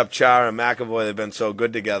break up Chara and McAvoy. They've been so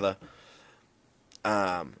good together.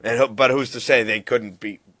 But who's to say they couldn't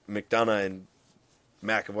beat McDonough, and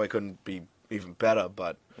McAvoy couldn't be even better?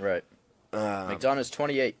 But right. McDonough's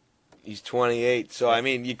 28. He's 28. So, I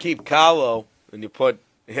mean, you keep Carlo and you put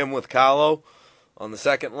him with Carlo on the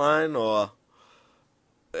second line, and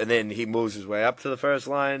then he moves his way up to the first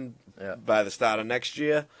line by the start of next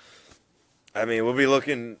year. I mean, we'll be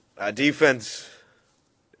looking – our defense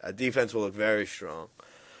will look very strong.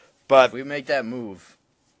 But if we make that move,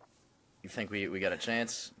 you think we got a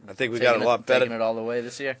chance? I think we got a lot better. Taking it all the way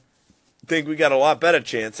this year? I think we got a lot better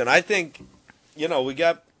chance. And I think, we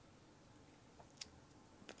got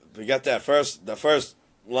the first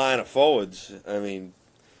line of forwards. I mean,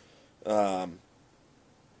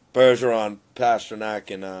 Bergeron,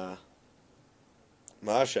 Pasternak, and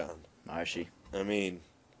Marchand. Marshy. I mean,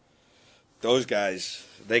 those guys,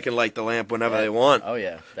 they can light the lamp whenever they want. Oh,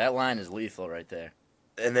 yeah. That line is lethal right there.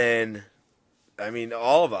 And then, I mean,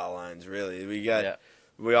 all of our lines, really.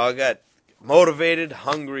 We all got motivated,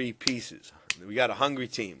 hungry pieces. We got a hungry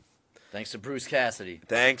team. Thanks to Bruce Cassidy.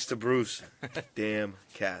 Thanks to Bruce damn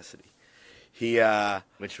Cassidy.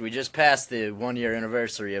 Which we just passed the 1-year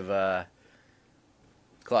anniversary of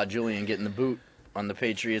Claude Julien getting the boot on the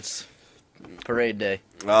Patriots parade day.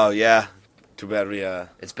 Oh, yeah. Too bad we...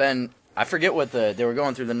 It's been... I forget what they were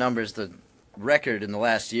going through the numbers, the record in the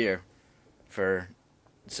last year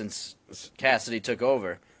since Cassidy took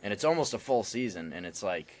over, and it's almost a full season, and it's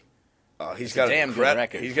like... he's got a damn good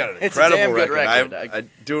record. He's got an It's a damn incredible good record. record.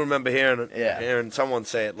 I do remember hearing someone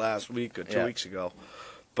say it last week or 2 weeks ago,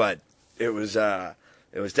 but it was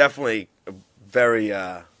definitely a very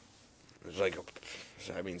it was like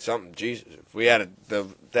something. Jesus, if we had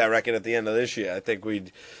that record at the end of this year, I think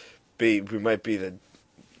we might be the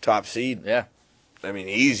top seed. Yeah, I mean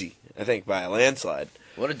easy. I think by a landslide.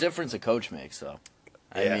 What a difference a coach makes, though.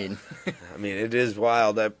 I mean, it is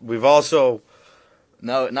wild. We've also.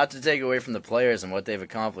 No, not to take away from the players and what they've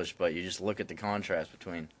accomplished, but you just look at the contrast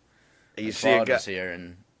between Claude here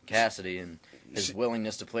and Cassidy and his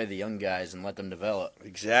willingness to play the young guys and let them develop.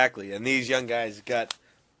 Exactly, and these young guys got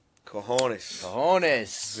cojones.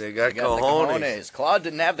 Cojones. They got cojones. Claude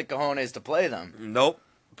didn't have the cojones to play them. Nope,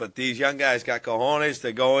 but these young guys got cojones.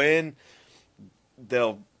 They go in.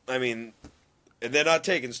 And they're not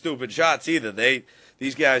taking stupid shots either.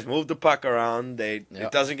 These guys move the puck around.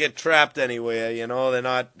 It doesn't get trapped anywhere. They're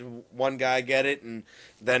not one guy get it and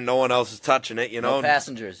then no one else is touching it. No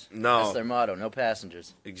passengers. No, that's their motto. No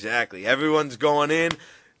passengers. Exactly. Everyone's going in,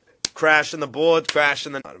 crashing the boards,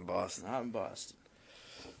 crashing the not in Boston. Not in Boston.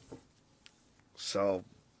 So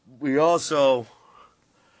we also,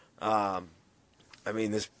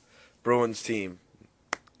 this Bruins team,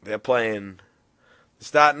 they're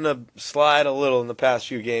starting to slide a little in the past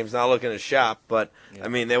few games. Not looking as sharp, but Yeah.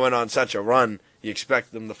 they went on such a run. You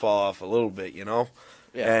expect them to fall off a little bit, Yeah.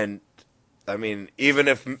 And even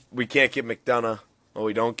if we can't get McDonough or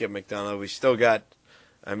we don't get McDonough, we still got.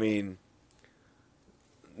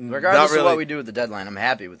 Regardless of what we do with the deadline, I'm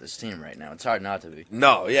happy with this team right now. It's hard not to be.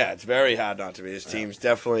 No, yeah, it's very hard not to be. This team's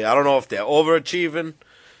definitely. I don't know if they're overachieving,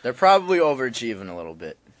 They're probably overachieving a little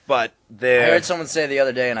bit. but I they're heard someone say the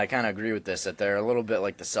other day, and I kind of agree with this, that they're a little bit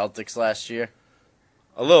like the Celtics last year.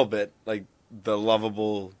 a little bit like the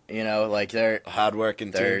lovable, Like they're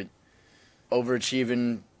hardworking team.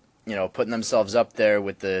 overachieving, putting themselves up there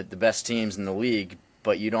with the best teams in the league,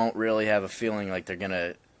 but you don't really have a feeling like they're going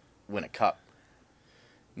to win a cup.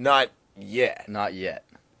 Not yet. Not yet.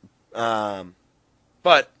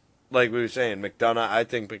 But like we were saying, McDonough. I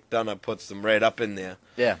think McDonough puts them right up in there.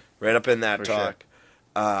 Yeah. Right up in that For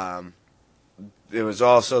talk. There was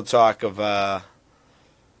also talk of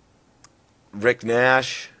Rick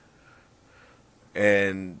Nash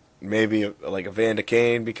and maybe like Evander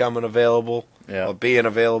Kane becoming available or being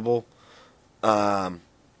available.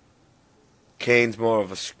 Kane's more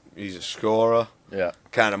of he's a scorer,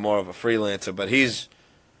 kind of more of a freelancer, but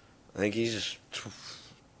I think he's just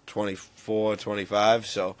 24, 25,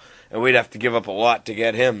 so, and we'd have to give up a lot to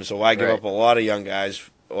get him, so why give up a lot of young guys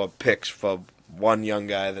or picks for one young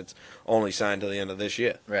guy that's only signed to the end of this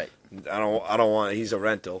year? Right. I don't want, he's a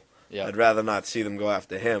rental. Yeah. I'd rather not see them go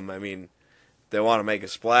after him. They want to make a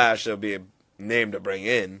splash, there'll be a name to bring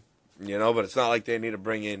in, but it's not like they need to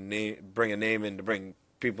bring a name in to bring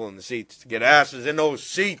people in the seats, to get asses in those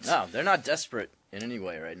seats. No, they're not desperate in any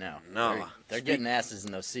way right now. No. They're getting asses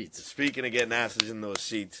in those seats. Speaking of getting asses in those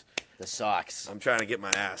seats, The Sox. I'm trying to get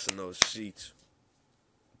my ass in those seats.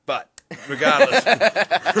 But, regardless,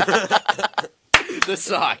 The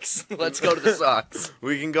Sox. Let's go to the Sox.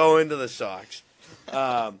 we can go into the Sox.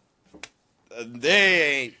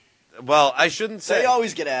 They ain't, well, I shouldn't say. They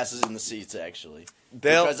always get asses in the seats, actually.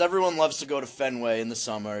 They'll, Because everyone loves to go to Fenway in the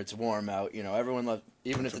summer. It's warm out. Everyone loves,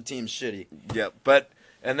 even if the team's shitty. yeah,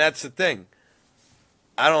 and that's the thing.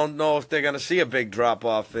 I don't know if they're going to see a big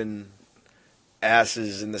drop-off in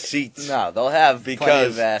asses in the seats. No, they'll have plenty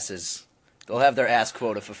Because- of asses. They'll have their ass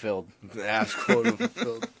quota fulfilled. The ass quota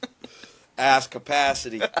fulfilled. Ass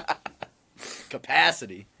capacity.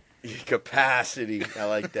 Capacity. Capacity. I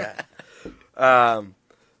like that.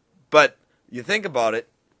 But you think about it,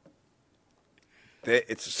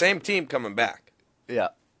 it's the same team coming back. Yeah.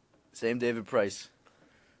 Same David Price.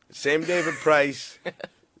 Same David Price,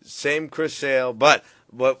 same Chris Sale. But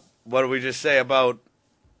what did we just say about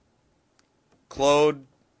Claude?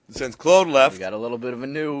 Since Claude left, We got a little bit of a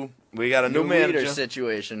new new leader manager.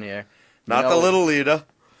 situation here. Not the little leader.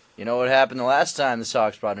 You know what happened the last time the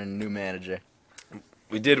Sox brought in a new manager?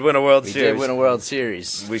 We did win a World We Series. did win a World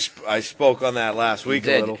Series. I spoke on that last week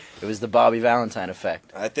We a did. little. It was the Bobby Valentine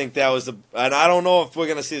effect. I think that was and I don't know if we're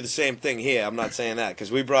going to see the same thing here. I'm not saying that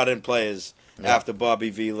because we brought in players after Bobby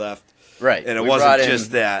V left. Right. And it We wasn't brought in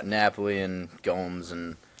just that. Napoli and Gomes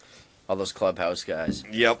and all those clubhouse guys.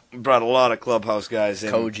 Yep, brought a lot of clubhouse guys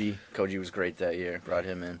in. Koji was great that year. Brought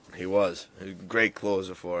him in. He was a great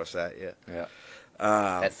closer for us that year. Yeah.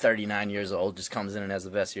 At 39 years old, just comes in and has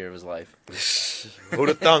the best year of his life. Who'd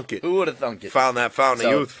have thunk it? Who would have thunk it? Found that fountain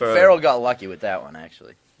of youth for Farrell got lucky with that one,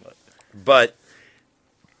 actually. But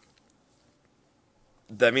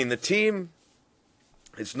the team,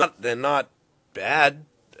 they're not bad.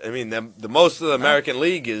 The most of the American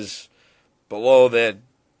League is below their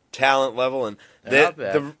talent level, and They're not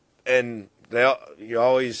bad. You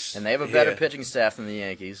always And they have a better hear- pitching staff than the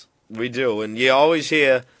Yankees We do, and you always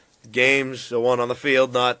hear games are won on the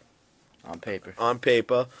field, not on paper. on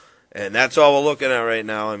paper, and that's all we're looking at right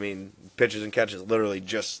now. Pitchers and catchers literally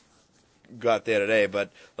just got there today,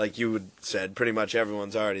 but like you had said, pretty much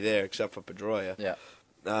everyone's already there except for Pedroia. Yeah.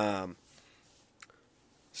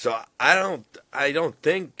 So I don't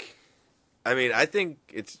think. I think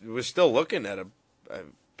we're still looking at a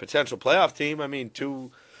potential playoff team.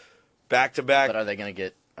 Two back-to-back. But are they going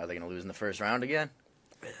to lose in the first round again?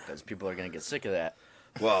 Because people are going to get sick of that.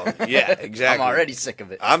 Well, yeah, exactly. I'm already sick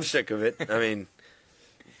of it. I'm sick of it.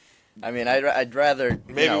 I'd rather.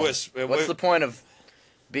 Maybe what's the point of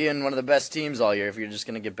being one of the best teams all year if you're just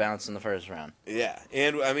going to get bounced in the first round? Yeah,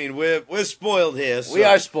 and we're spoiled here. So, We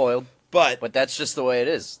are spoiled, but but that's just the way it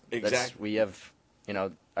is. Exactly. We have,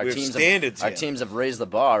 our We have teams standards our here. teams have raised the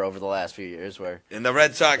bar over the last few years. Where And the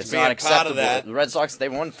Red Sox it's being not part acceptable. of that. The Red Sox, they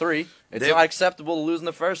won 3. It's They- not acceptable to lose in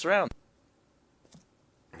the first round.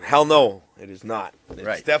 Hell no, it is not. It's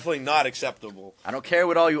Right. definitely not acceptable. I don't care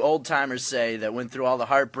what all you old timers say that went through all the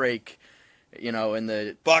heartbreak, in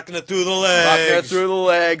the Bucking it through the Buckner legs. through the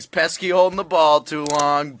legs, Pesky holding the ball too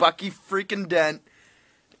long, Bucky freaking Dent.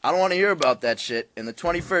 I don't want to hear about that shit. In the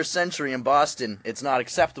 21st century in Boston, it's not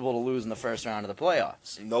acceptable to lose in the first round of the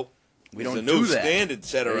playoffs. Nope. We There's don't a new do that. standard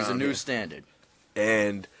set around There's a new here. standard.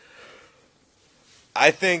 And I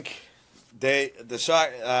think they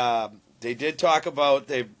did talk about,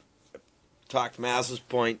 they talked Mazza's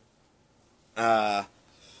point.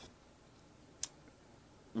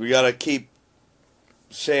 We got to keep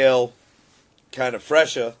Sale kind of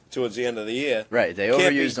fresher towards the end of the year. Right, they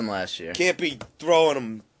Can't overused be- him last year. Can't be throwing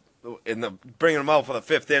him bringing him out for the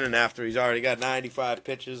 5th inning after he's already got 95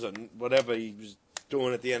 pitches and whatever he was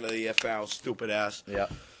doing at the end of the year. Foul, stupid ass. Yeah.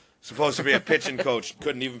 Supposed to be a pitching coach,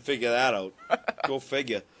 couldn't even figure that out. Go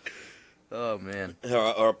figure. Oh man.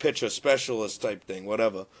 Or a pitcher specialist type thing,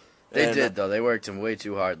 whatever. They And, did though. They worked him way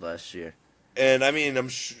too hard last year. And I mean,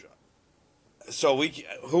 so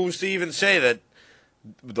who's to even say that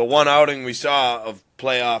the one outing we saw of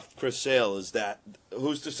playoff Chris Sale is that?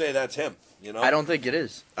 Who's to say that's him? You know, I don't think it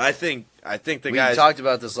is. I think the We guys. talked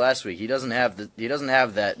about this last week. He doesn't have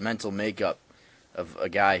that mental makeup of a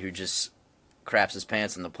guy who just craps his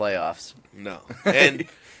pants in the playoffs. No, and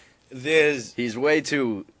there's He's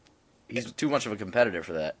too much of a competitor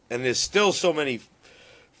for that. still so many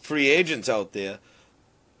free agents out there.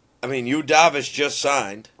 I mean, Yu Darvish just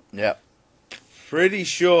signed. Yep. Pretty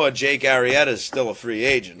sure Jake Arrieta is still a free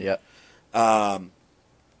agent. Yep.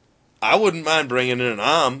 I wouldn't mind bringing in an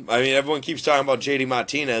arm. I mean, everyone keeps talking about JD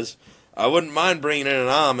Martinez. I wouldn't mind bringing in an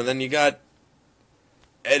arm, and then you got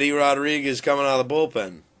Eddie Rodriguez coming out of the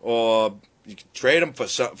bullpen, or you could trade him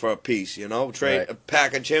for a piece. Right.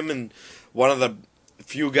 Package him, and one of the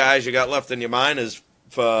few guys you got left in your minors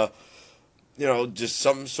for, just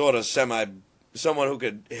some sort of someone who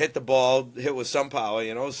could hit the ball, hit with some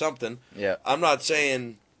power, something. Yeah. I'm not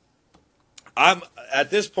saying. At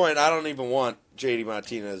this point, I don't even want JD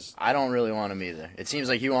Martinez. I don't really want him either. It seems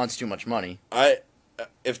like he wants too much money.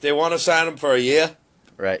 If they want to sign him for a year,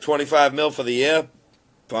 Right. $25 million for the year,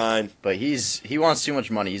 fine. But he wants too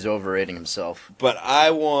much money. He's overrating himself. But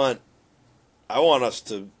I want us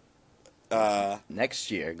to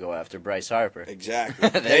Next year, go after Bryce Harper. exactly.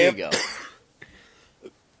 There you go.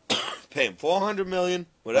 Pay him $400 million,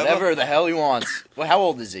 whatever. Whatever the hell he wants. Well, how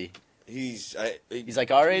old is he? He's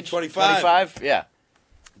Like our age? 25. 25? Yeah.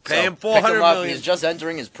 Pay him pick $400 up. million. He's just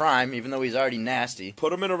entering his prime, even though he's already nasty.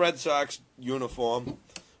 Put him in a Red Sox uniform.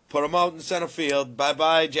 Put him out in center field.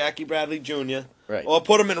 Bye-bye, Jackie Bradley Jr. Right. Or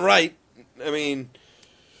put him in right. I mean,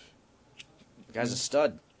 Guy's a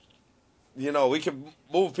stud. we can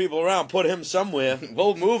move people around. Put him somewhere.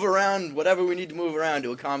 We'll move around whatever we need to move around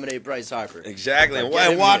to accommodate Bryce Harper. Exactly. Like, get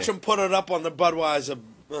And watch here. him put it up on the Budweiser.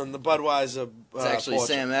 It's actually porch.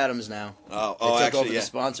 Sam Adams now. Oh, They took actually, over yeah. the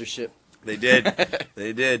sponsorship. They did.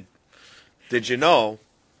 They did. Did you know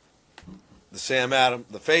the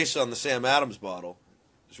face on the Sam Adams bottle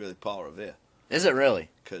is really Paul Revere? Is it really?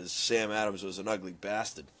 Because Sam Adams was an ugly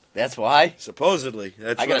bastard. That's why? Supposedly.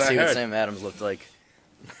 That's I gotta what see I what heard. Sam Adams looked like.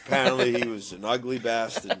 Apparently, he was an ugly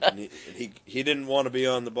bastard. And he didn't want to be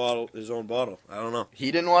on the bottle, his own bottle. I don't know.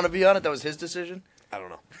 He didn't want to be on it? That was his decision? I don't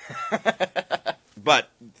know. But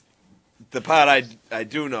the part I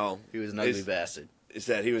do know He was an ugly bastard. is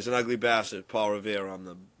that he was an ugly bastard, Paul Revere, on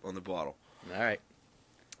the bottle. All right.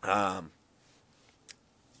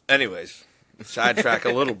 Anyways, sidetrack a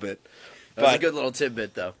little bit. That was a But good little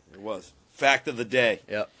tidbit, though. it was. Fact of the day.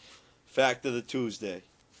 Yep. Fact of the Tuesday.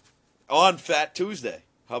 On Fat Tuesday.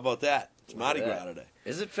 How about that? It's Mardi at Gras that. today.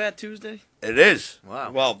 Is it Fat Tuesday? It is.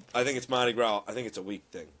 Wow. Well, I think it's Mardi Gras. I think it's a week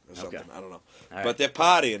thing or something. Okay. I don't know. right. But they're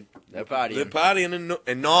partying. They're partying. They're partying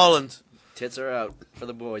in New Orleans. Tits are out for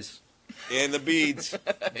the boys. And the beads.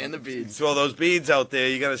 And the beads. Throw those beads out there.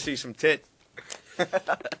 You're going to see some tit.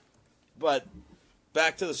 But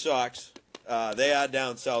back to the Sox. They are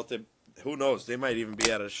down south. Who knows? They might even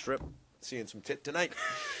be at a strip seeing some tit tonight.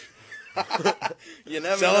 You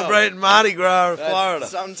never Celebrating Mardi Gras in know. Florida.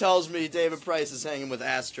 Something tells me David Price is hanging with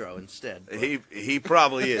Astro instead. He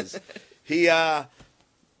probably is.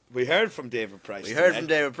 We heard from David Price. We heard today. from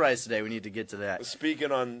David Price today. We need to get to that.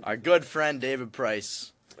 Speaking on, Our good friend David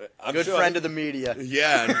Price, I'm good sure- friend of the media.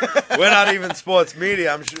 Yeah, and we're not even sports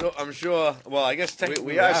media. I'm sure. Well, I guess technically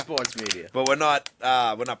We are sports media. but we're not.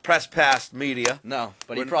 We're not press pass media. No,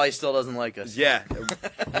 but he We're- probably still doesn't like us. Yeah,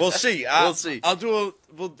 we'll see. We'll see. I'll do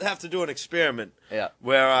we'll have to do an experiment. Yeah.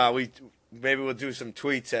 Where maybe we'll do some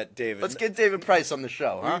tweets at David. Let's get David Price on the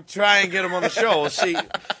show, huh? We'll try and get him on the show. We'll see.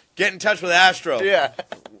 Get in touch with Astro. Yeah.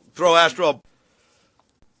 Throw Astro.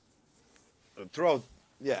 We'll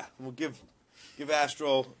give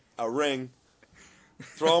Astro a ring.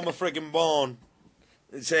 Throw him a friggin' bone.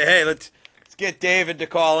 And say, hey, let's get David to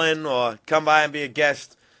call in or come by and be a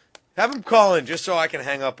guest. Have him call in just so I can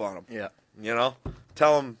hang up on him. Yeah. You know?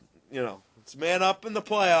 Tell him, it's man up in the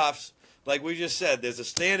playoffs. Like we just said, there's a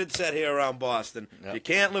standard set here around Boston. Yep. If you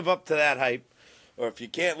can't live up to that hype, or if you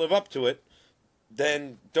can't live up to it,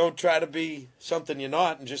 then don't try to be something you're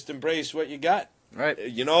not and just embrace what you got. Right.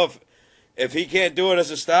 If he can't do it as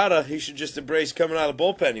a starter, he should just embrace coming out of the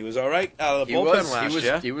bullpen. He was all right out of the bullpen last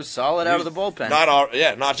year. He was solid out of the bullpen.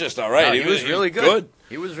 Not just all right. No, he was really good.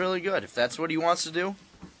 He was really good. If that's what he wants to do.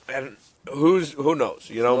 And who knows?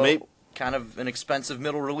 Maybe kind of an expensive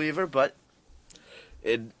middle reliever, but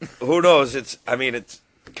who knows? It's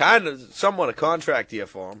kind of somewhat a contract year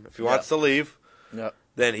for him. If he wants to leave,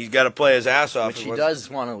 then he's got to play his ass off. Which he does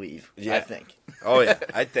want to leave. Yeah. I think. Oh yeah,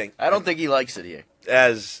 I think. I don't think he likes it here.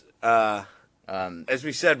 As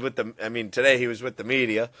we said today he was with the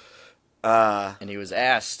media, and he was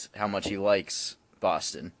asked how much he likes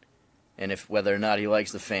Boston, and whether or not he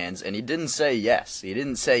likes the fans, and he didn't say yes. He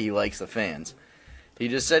didn't say he likes the fans. He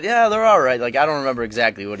just said, yeah, they're all right. Like, I don't remember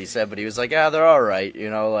exactly what he said, but he was like, yeah, they're all right.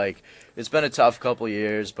 It's been a tough couple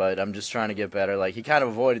years, but I'm just trying to get better. Like, he kind of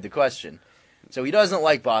avoided the question. So he doesn't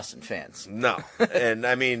like Boston fans. No.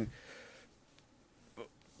 And,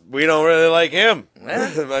 we don't really like him.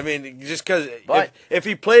 Just because if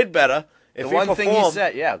he played better, if he performed.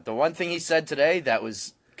 The one thing he said today that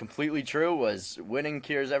was completely true was winning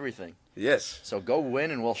cures everything. Yes. So go win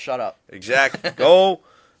and we'll shut up. Exactly. Go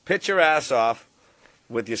pitch your ass off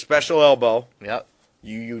with your special elbow. Yep.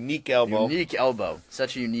 Your unique elbow. Unique elbow.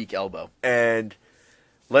 Such a unique elbow. And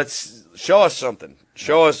let's show us something.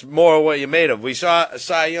 Show us more of what you're made of. We saw a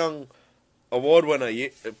Cy Young Award winner a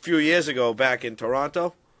few years ago back in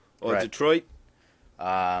Toronto or Detroit.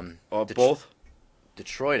 Both.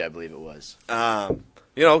 Detroit, I believe it was.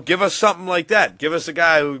 Give us something like that. Give us a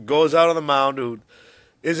guy who goes out on the mound, who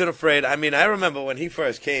isn't afraid. I remember when he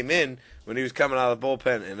first came in, when he was coming out of the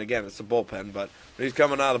bullpen, and again, it's a bullpen, but when he was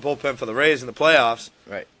coming out of the bullpen for the Rays in the playoffs,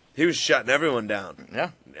 right, he was shutting everyone down.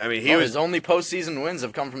 Yeah. His only postseason wins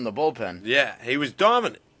have come from the bullpen. Yeah, he was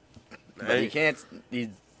dominant. But he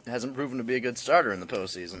hasn't proven to be a good starter in the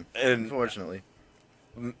postseason, unfortunately.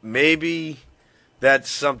 Maybe that's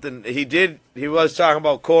something he did. He was talking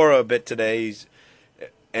about Cora a bit today,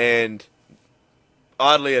 and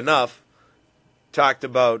oddly enough, talked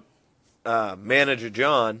about Manager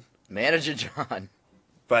John. Manager John.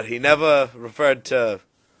 But he never referred to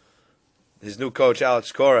his new coach,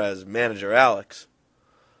 Alex Cora, as Manager Alex.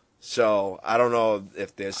 So I don't know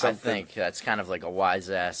if there's something. I think that's kind of like a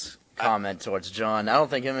wise-ass comment towards John. I don't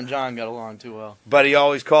think him and John got along too well. But he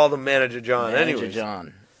always called him Manager John Manager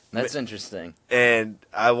John. That's interesting. And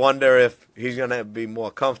I wonder if he's going to be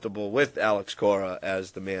more comfortable with Alex Cora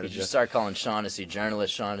as the manager. You should start calling Shaughnessy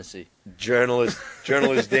Journalist Shaughnessy. Journalist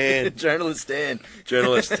Dan. Journalist Dan.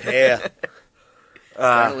 Journalist Hair.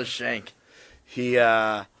 Journalist Shank. He, he's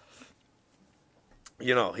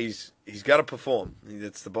got to perform.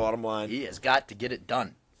 That's the bottom line. He has got to get it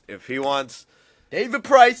done. If he wants... David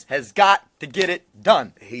Price has got to get it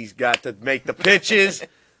done. He's got to make the pitches.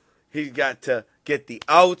 He's got to get the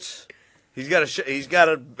outs. He's got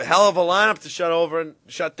a hell of a lineup to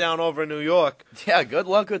shut down over in New York. Yeah, good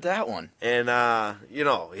luck with that one. And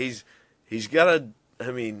he's got to.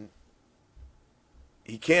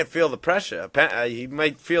 He can't feel the pressure. He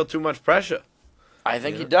might feel too much pressure. I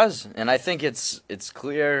think he does, and I think it's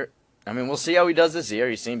clear. We'll see how he does this year.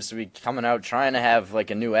 He seems to be coming out trying to have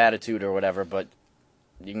like a new attitude or whatever, but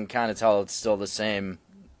you can kind of tell it's still the same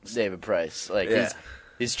David Price.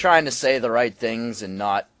 He's trying to say the right things and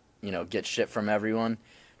not, get shit from everyone.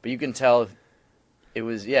 But you can tell it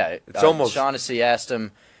was, it's almost... Shaughnessy asked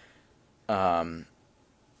him, are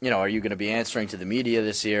you going to be answering to the media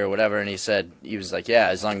this year or whatever? And he was like, yeah,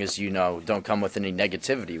 as long as, don't come with any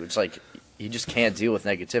negativity, which, he just can't deal with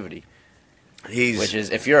negativity. Which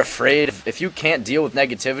is, if you can't deal with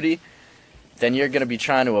negativity, then you're going to be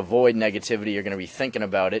trying to avoid negativity. You're going to be thinking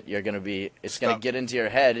about it. It's going to get into your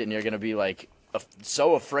head, and you're going to be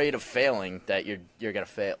so afraid of failing that you're going to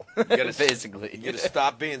fail. Basically. You got to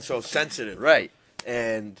stop being so sensitive. Right.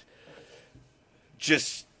 And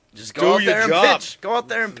just go do out there your and job. pitch. Go out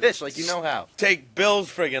there and pitch like you know how. Take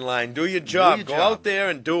Bill's friggin' line. Do your job. Go out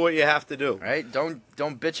there and do what you have to do. Right? Don't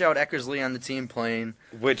bitch out Eckersley on the team plane.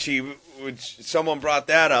 Which he which someone brought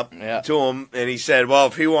that up Yeah. to him, and he said, "Well,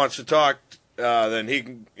 if he wants to talk, then he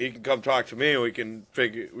can come talk to me, and we can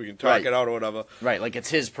talk Right. it out or whatever." Right, like it's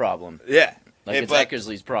his problem. Yeah, Like it's but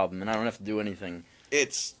Eckersley's problem, and I don't have to do anything.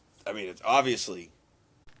 it's obviously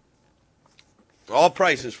all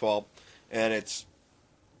Price's fault, and it's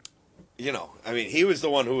he was the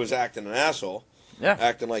one who was acting an asshole, Yeah.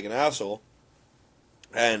 acting like an asshole,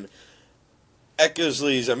 and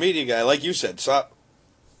Eckersley's a media guy, like you said. So,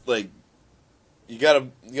 like, you gotta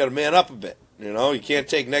man up a bit. You can't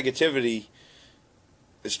take negativity,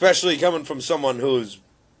 especially coming from someone who's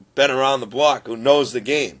been around the block, who knows the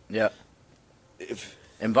game. Yeah. If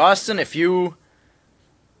In Boston, if you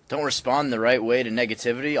don't respond the right way to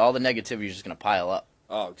negativity, all the negativity is just going to pile up.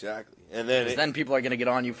 exactly, and then 'Cause then people are going to get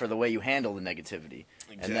on you for the way you handle the negativity.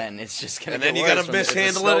 Exactly. And then it's just going to And get then you worse gotta from there. It's a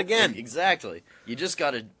mishandle it again. Exactly. You just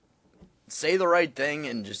got to say the right thing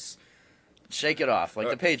and just shake it off like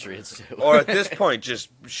the Patriots do. or at this point, just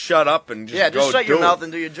shut up and just just go shut your do mouth it.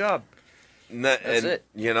 and do your job. That's it.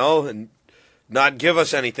 And not give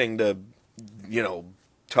us anything to,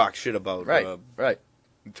 talk shit about. Right, right.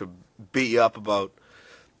 To beat you up about.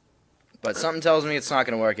 But something tells me it's not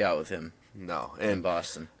going to work out with him No, in and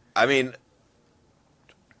Boston. I mean,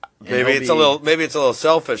 And maybe he'll it's a little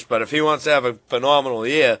selfish, but if he wants to have a phenomenal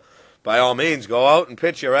year, by all means, go out and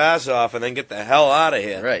pitch your ass off, and then get the hell out of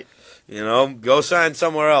here. Right. Go sign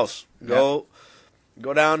somewhere else. Go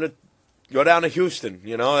down to Houston.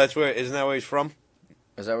 Isn't that where he's from?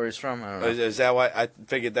 Is that where he's from? I don't know. Is that why I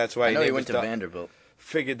figured that's why I know he named went his to dog? Vanderbilt.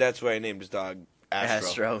 Figured that's why he named his dog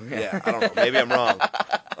Astro. Astro, Yeah, I don't know. Maybe I'm wrong.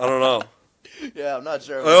 I don't know. Yeah, I'm not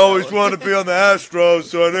sure. I always wanted to be on the Astros,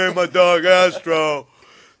 so I named my dog Astro.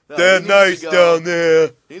 No, They're he needs nice to go- down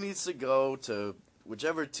there. He needs to go to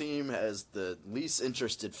whichever team has the least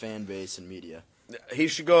interested fan base in media. He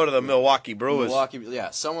should go to the Milwaukee Brewers. Milwaukee, yeah,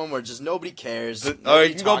 someone where just nobody cares. Or nobody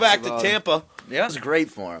you can go talks back to about Tampa. him. Yeah, it was great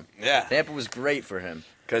for him. Yeah, Tampa was great for him.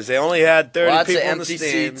 because they only had 30 Lots of people in the empty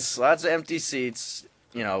stands. seats. Lots of empty seats.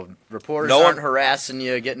 Reporters No one- aren't harassing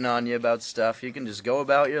you, getting on you about stuff. You can just go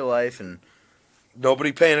about your life and.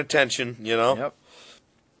 Nobody paying attention. Yep.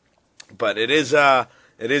 But it is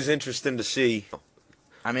interesting to see.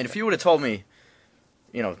 I mean, if you would have told me,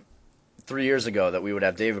 3 years ago that we would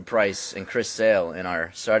have David Price and Chris Sale in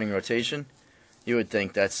our starting rotation, you would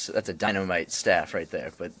think that's a dynamite staff right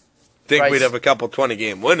there. But Think Price- we'd have a couple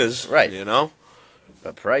 20-game winners. Right.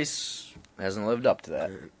 But Price hasn't lived up to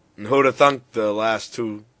that. And who'd have thunk the last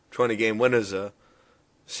two 20-game winners are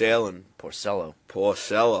Sale and Porcello,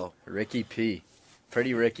 Porcello, Ricky P,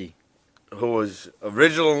 Pretty Ricky. who was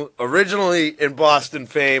originally in Boston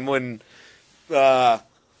fame when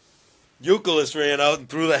Euclid ran out and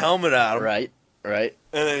threw the helmet at him. Right.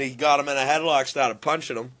 And then he got him in a headlock, started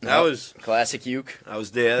punching him. That Yep. was Classic Uke. I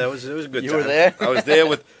was there. It was a good You time. were there? I was there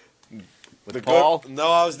with With Paul?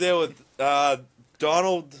 No, I was there with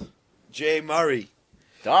Donald J. Murray.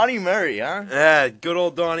 Donnie Murray, huh? Yeah, good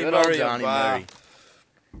old Donnie Good Murray. old Donnie Murray.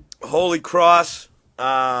 Holy Cross.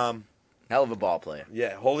 Hell of a ball player.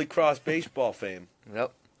 Yeah, Holy Cross baseball fame.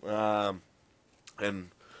 Yep. And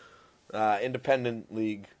Independent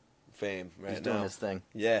League fame right He's now. doing his thing.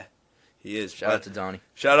 Yeah, he is. Shout out to Donnie.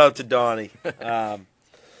 Shout out to Donnie.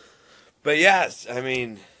 But yes, I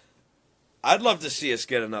mean, I'd love to see us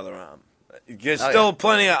get another arm. There's still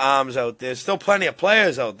plenty of arms out there. Still plenty of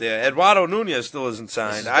players out there. Eduardo Nunez still isn't This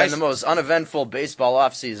signed. has been the most uneventful baseball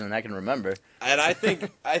offseason I can remember. And I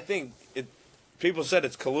think people said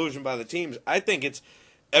it's collusion by the teams. I think it's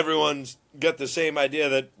everyone's got the same idea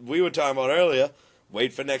that we were talking about earlier.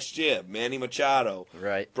 Wait for next year. Manny Machado.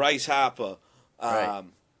 Right. Bryce Harper. Right.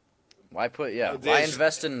 Why why there's-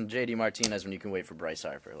 invest in JD Martinez when you can wait for Bryce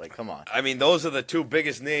Harper? Like, come on. I mean, those are the two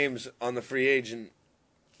biggest names on the free agent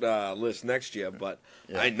list next year. But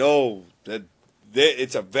Yeah. I know that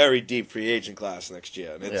it's a very deep free agent class next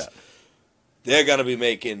year. And they're going to be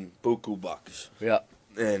making buku bucks. Yeah.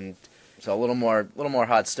 And So a little more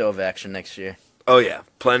hot stove action next year. oh yeah,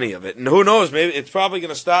 plenty of it. And who knows? Maybe it's probably going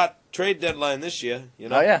to start trade deadline this year.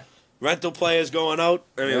 Oh yeah. Rental players going out.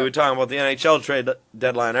 I mean, Yeah. we were talking about the NHL trade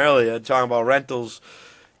deadline earlier. Talking about rentals,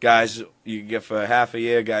 guys you can get for half a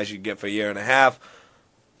year, guys you can get for a year and a half.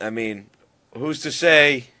 I mean, who's to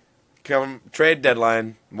say come trade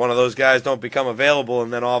deadline, one of those guys don't become available,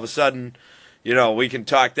 and then all of a sudden, we can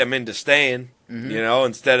talk them into staying.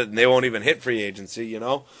 Instead of they won't even hit free agency.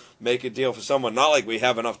 Make a deal for someone. Not like we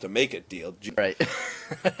have enough to make a deal. Right.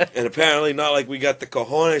 And apparently not like we got the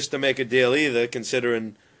cojones to make a deal either,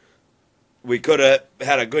 considering we could have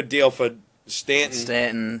had a good deal for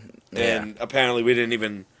Stanton. Yeah. And apparently we didn't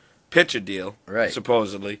even pitch a deal, Right.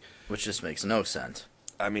 supposedly. Which just makes no sense.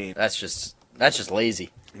 I mean, That's just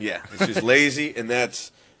lazy. yeah, it's just lazy, and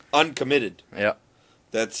that's uncommitted. Yeah.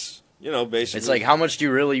 That's, basically. It's like, how much do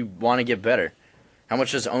you really want to get better? How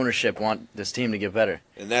much does ownership want this team to get better?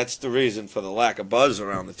 And that's the reason for the lack of buzz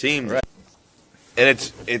around the team. Right. And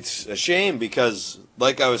it's a shame because,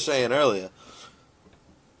 like I was saying earlier,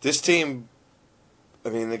 this team, I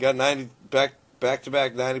mean, they got 90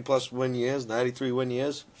 back-to-back 90-plus win years, 93 win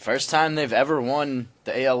years. First time they've ever won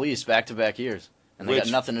the AL East back-to-back years, and they got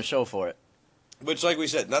Which- nothing to show for it. Which, like we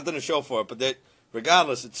said, nothing to show for it, but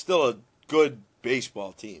regardless, it's still a good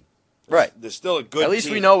baseball team. Right. There's still a good At least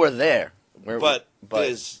team. we know we're there. But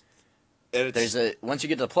there's once you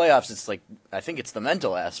get to the playoffs, it's like, I think it's the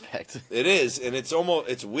mental aspect. It is, and it's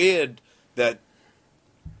weird that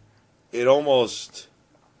it almost,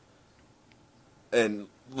 and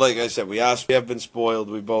like I said, we have been spoiled.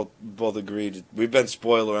 We both agreed we've been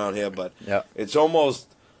spoiled around here, but Yeah. it's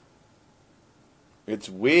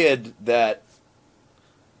weird that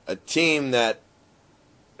a team that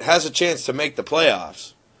has a chance to make the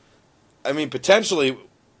playoffs, I mean, potentially,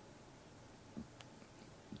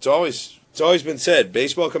 it's always been said,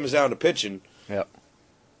 baseball comes down to pitching. Yep.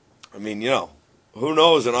 I mean, who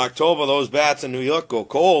knows? In October, those bats in New York go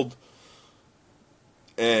cold,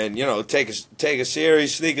 and take a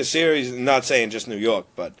series, sneak a series. Not saying just New York,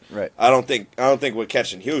 but Right. I don't think we're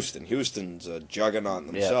catching Houston. Houston's a juggernaut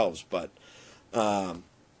themselves, but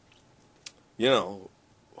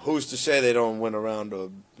who's to say they don't win a round or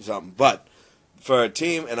something? But for a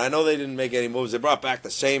team, and I know they didn't make any moves. They brought back the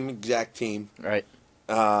same exact team. Right.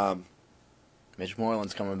 Mitch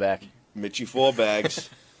Moreland's coming back. Mitchie 4 bags,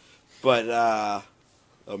 but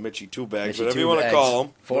or Mitchie 2 bags, Mitchie whatever 2 you want to bags. call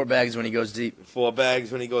him. 4 bags when he goes deep. 4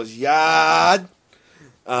 bags when he goes yard.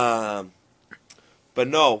 But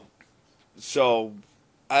no, so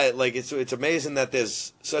it's amazing that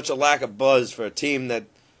there's such a lack of buzz for a team that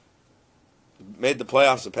made the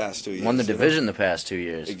playoffs the past 2 years. Won the division the past 2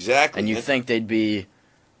 years. Exactly, And you think they'd be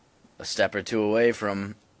a step or two away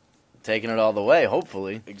from taking it all the way,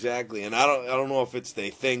 hopefully. Exactly, and I don't know if it's they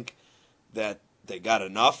think that they got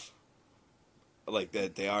enough, like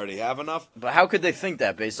that they already have enough, But how could they think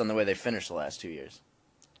that based on the way they finished the last 2 years?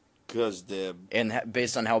 because they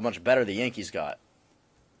Based on how much better the Yankees got.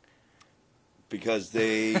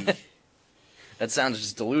 That sounds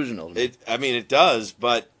just delusional to me. it does,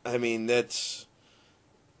 but I mean it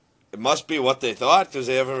must be what they thought because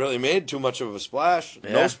they haven't really made too much of a splash.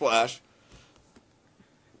 Yeah. No splash.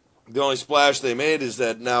 The only splash they made is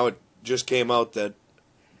that now it just came out that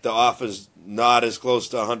the offer's not as close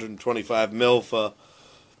to 125 mil for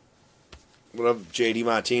whatever J.D.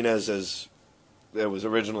 Martinez as it was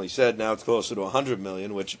originally said. Now it's closer to 100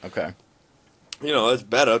 million, which Okay. it's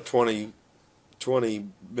better, 20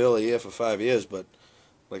 mil a year for 5 years, but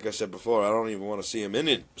like I said before, I don't even want to see him in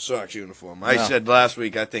a Sox uniform. I No. said last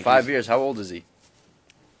week I think 5 years. How old is he?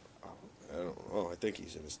 I don't know. I think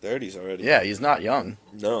he's in his 30s already. Yeah, he's not young.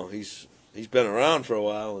 No, he's been around for a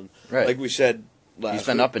while, and Right. like we said last He's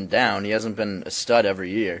been week, up and down. He hasn't been a stud every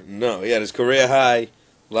year. No, he had his career high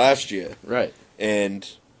last year, Right. and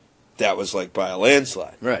that was like by a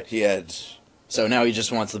landslide. Right. He had So now he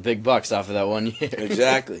just wants the big bucks off of that 1 year.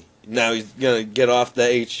 exactly. Now he's gonna get off the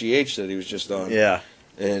HGH that he was just on. Yeah.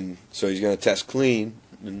 And so he's going to test clean,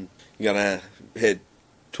 and he's going to hit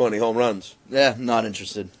 20 home runs. Yeah, not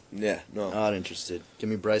interested. Yeah, no. Not interested. Give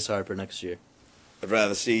me Bryce Harper next year. I'd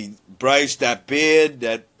rather see Bryce, that beard,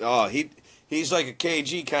 he's like a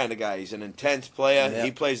KG kind of guy. He's an intense player. Yeah.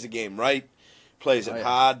 He plays the game right, plays it Oh, yeah.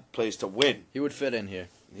 hard, plays to win. He would fit in here.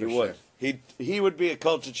 He for would. sure. He would be a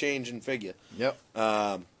culture changing figure. Yep.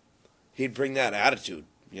 He'd bring that attitude,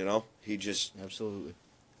 He just Absolutely.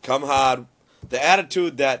 come hard. The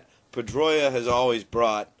attitude that Pedroia has always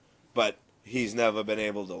brought, but he's never been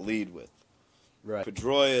able to lead with. Right.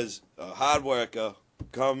 Pedroia's a hard worker.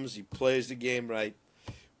 Comes, he plays the game right,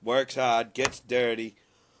 works hard, gets dirty.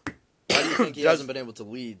 Why do you think he hasn't been able to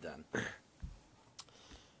lead then?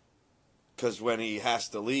 Because when he has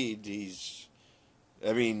to lead,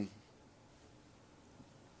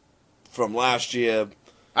 from last year,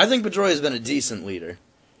 I think Pedroia's been a decent leader.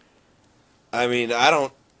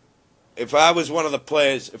 if I was one of the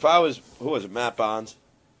players, who was it, Matt Bonds?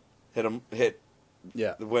 Hit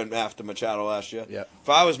Yeah. went after Machado last year. Yeah. If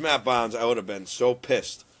I was Matt Bonds, I would have been so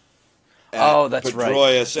pissed. at Oh, that's right.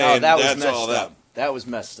 Pedroia saying that was that's messed all up. them. That was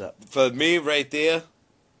messed up. For me, right there,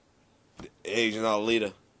 he's not a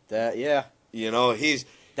leader. Yeah. He's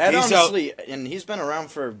That he's honestly, and he's been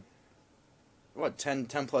around for, 10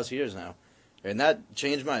 plus years now. And that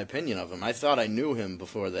changed my opinion of him. I thought I knew him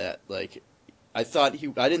before that. Like, I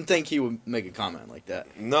didn't think he would make a comment like that.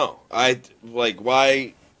 No,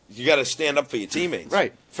 why? You got to stand up for your teammates.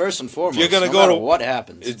 Right. First and foremost, If you're gonna no go matter to what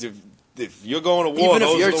happens. If you're going to war, Even if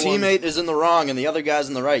those your are the ones- teammate is in the wrong and the other guy's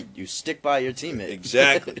in the right, you stick by your teammate.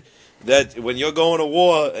 Exactly. That when you're going to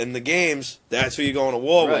war in the games, that's who you're going to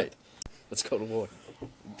war Right. with. Let's go to war.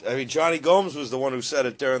 I mean, Johnny Gomes was the one who said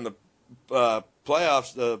it during the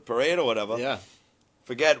playoffs, the parade or whatever. Yeah.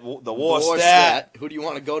 Forget the war, War stat. Who do you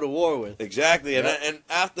want to go to war with? Exactly. Yeah. And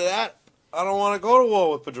after that, I don't want to go to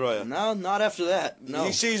war with Pedroia. No, not after that. No.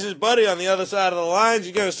 He sees his buddy on the other side of the lines.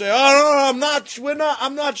 You're gonna say, "Oh no, I'm not.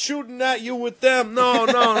 I'm not shooting at you with them." No.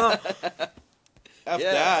 After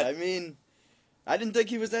that, I mean, I didn't think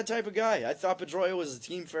he was that type of guy. I thought Pedroia was a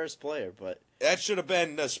team first player, but that should have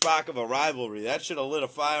been the spark of a rivalry. That should have lit a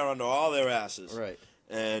fire under all their asses. right.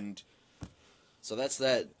 And So that's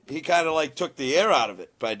that. he kind of like took the air out of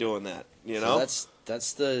it by doing that. You know. So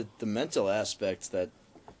that's the mental aspect that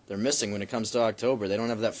they're missing when it comes to October. They don't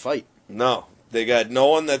have that fight. No, they got no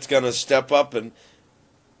one that's gonna step up and,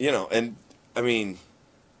 and I mean,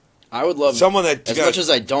 I would love someone that as much as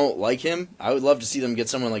I don't like him. I would love to see them get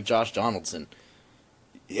someone like Josh Donaldson.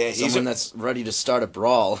 yeah, Someone that's ready to start a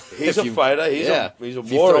brawl. he's If a you- fighter. He's yeah. a If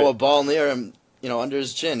you warrior. throw a ball near him, under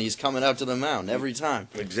his chin, he's coming out to the mound every time.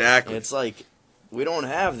 Exactly. And it's like, we don't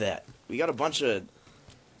have that. We got a bunch of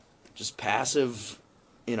just passive,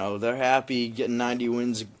 they're happy getting 90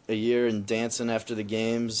 wins a year and dancing after the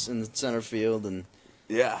games in the center field, and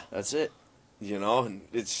Yeah, that's it. and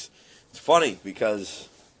it's funny because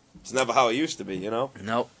it's never how it used to be.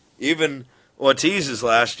 Nope. Even Ortiz's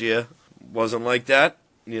last year wasn't like that.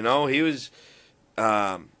 He was.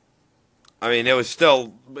 It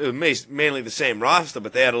was mainly the same roster,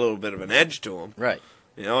 but they had a little bit of an edge to them. Right.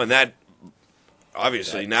 And that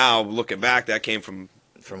obviously now looking back, that came from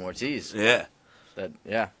From Ortiz. yeah.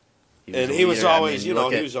 Yeah. He was a leader. I always, mean, he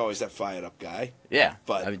look at- was always that fired up guy. Yeah.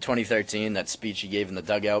 but- 2013, that speech he gave in the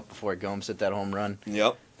dugout before Gomes hit that home run.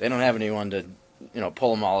 Yep. They don't have anyone to,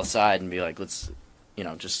 pull them all aside and be like, let's,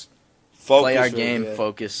 just Focus play our right game, there.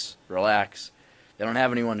 focus, relax. They don't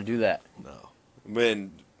have anyone to do that. No. We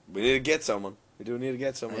need to get someone. We do need to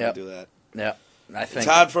get someone Yep. to do that. Yeah. I think It's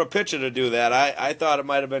hard for a pitcher to do that. I thought it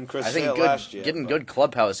might have been Chris I think Sale last year. getting but- good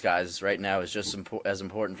clubhouse guys right now is just as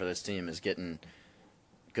important for this team as getting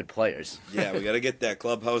good players. Yeah, we got to get that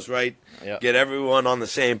clubhouse right. Yep. Get everyone on the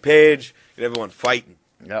same page. Get everyone fighting.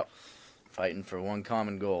 Yep. Fighting for one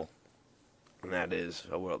common goal, And that is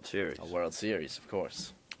a World Series. a World Series, of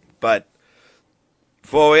course. But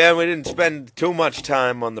before we end, we didn't spend too much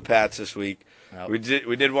time on the Pats this week. Nope.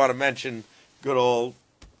 We did want to mention good old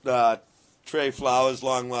Trey Flowers,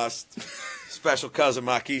 long lost special cousin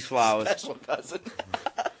Marquise Flowers. Special cousin.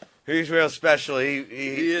 He's real special. He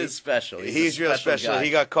is special. He's a real special. guy.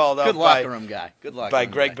 He got called out Good locker room guy. Good locker by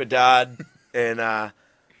room Greg guy. Bedard, and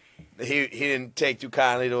he didn't take too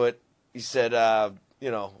kindly to it. He said,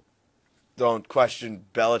 don't question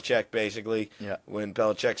Belichick. Basically, Yeah. when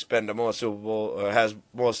Belichick's been to more Super Bowl or has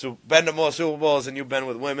been to more Super Bowls than you've been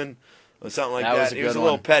with women, or something like That that. was a He was good a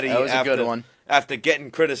little one. petty. That was a after, good one. After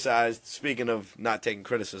getting criticized. Speaking of not taking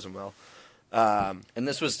criticism well, I And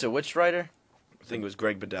this was to which writer? think it was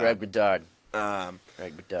Greg Bedard. Greg Bedard. Um,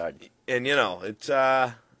 Greg Bedard. and it's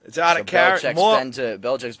out So of character.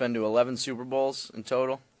 Belichick's been to 11 Super Bowls in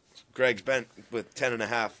total. Greg's been with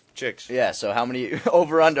 10.5 chicks. Yeah, so how many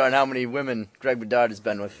over under on how many women Greg Bedard has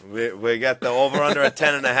been with? We got the over under at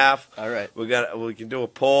 10.5. All right. We can do a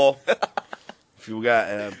poll. If you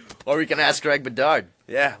got Or we can ask Greg Bedard.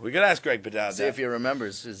 yeah, we could ask Greg Bedard. See if he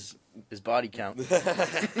remembers his body count.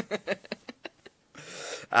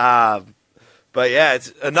 But yeah,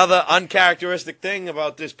 it's another uncharacteristic thing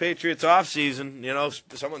about this Patriots offseason.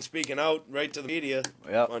 Someone speaking out right to the media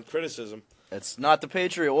Yep. on criticism. It's not the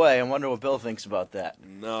Patriot way. I wonder what Bill thinks about that.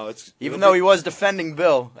 No, it's Even though he was defending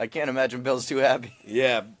Bill, I can't imagine Bill's too happy.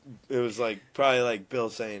 yeah, it was probably like Bill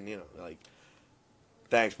saying,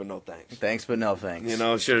 thanks but no thanks. Thanks, but no thanks.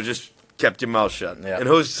 Should have just kept your mouth shut. Yeah. And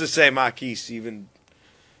who's to say Marquise even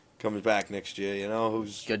comes back next year?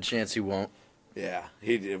 Who's Good chance he won't. yeah,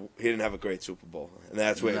 he didn't have a great Super Bowl, and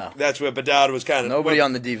that's where No. Bedard was kind of Nobody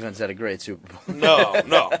on the defense had a great Super Bowl.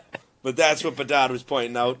 no, but that's what Bedard was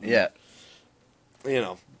pointing out. Yeah.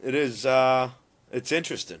 It is it's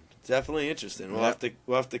interesting. It's definitely interesting. We'll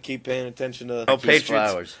have to keep paying attention to Marquise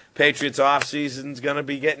Flowers. Patriots off season's gonna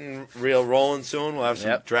be getting real rolling soon. We'll have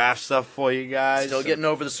some Yep. draft stuff for you guys. Still getting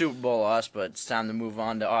over the Super Bowl loss, but it's time to move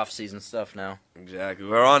on to off-season stuff now. exactly.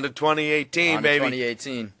 We're on to 2018, On to baby.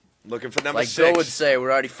 2018. Looking for number Like 6. Bill would say,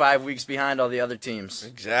 we're already 5 weeks behind all the other teams.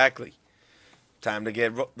 Exactly. Time to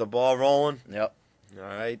get the ball rolling. Yep. All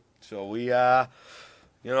right. So we,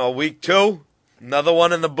 week 2, another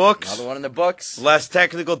one in the books. Another one in the books. Less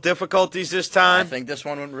technical difficulties this I time. think this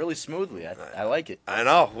one went really smoothly. I like it. I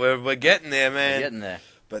know. We're getting there, man. We're getting there.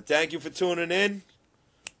 But thank you for tuning in.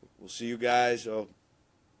 We'll see you guys, or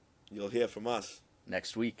you'll hear from us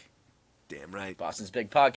Next week, Damn right. Boston's Big Podcast.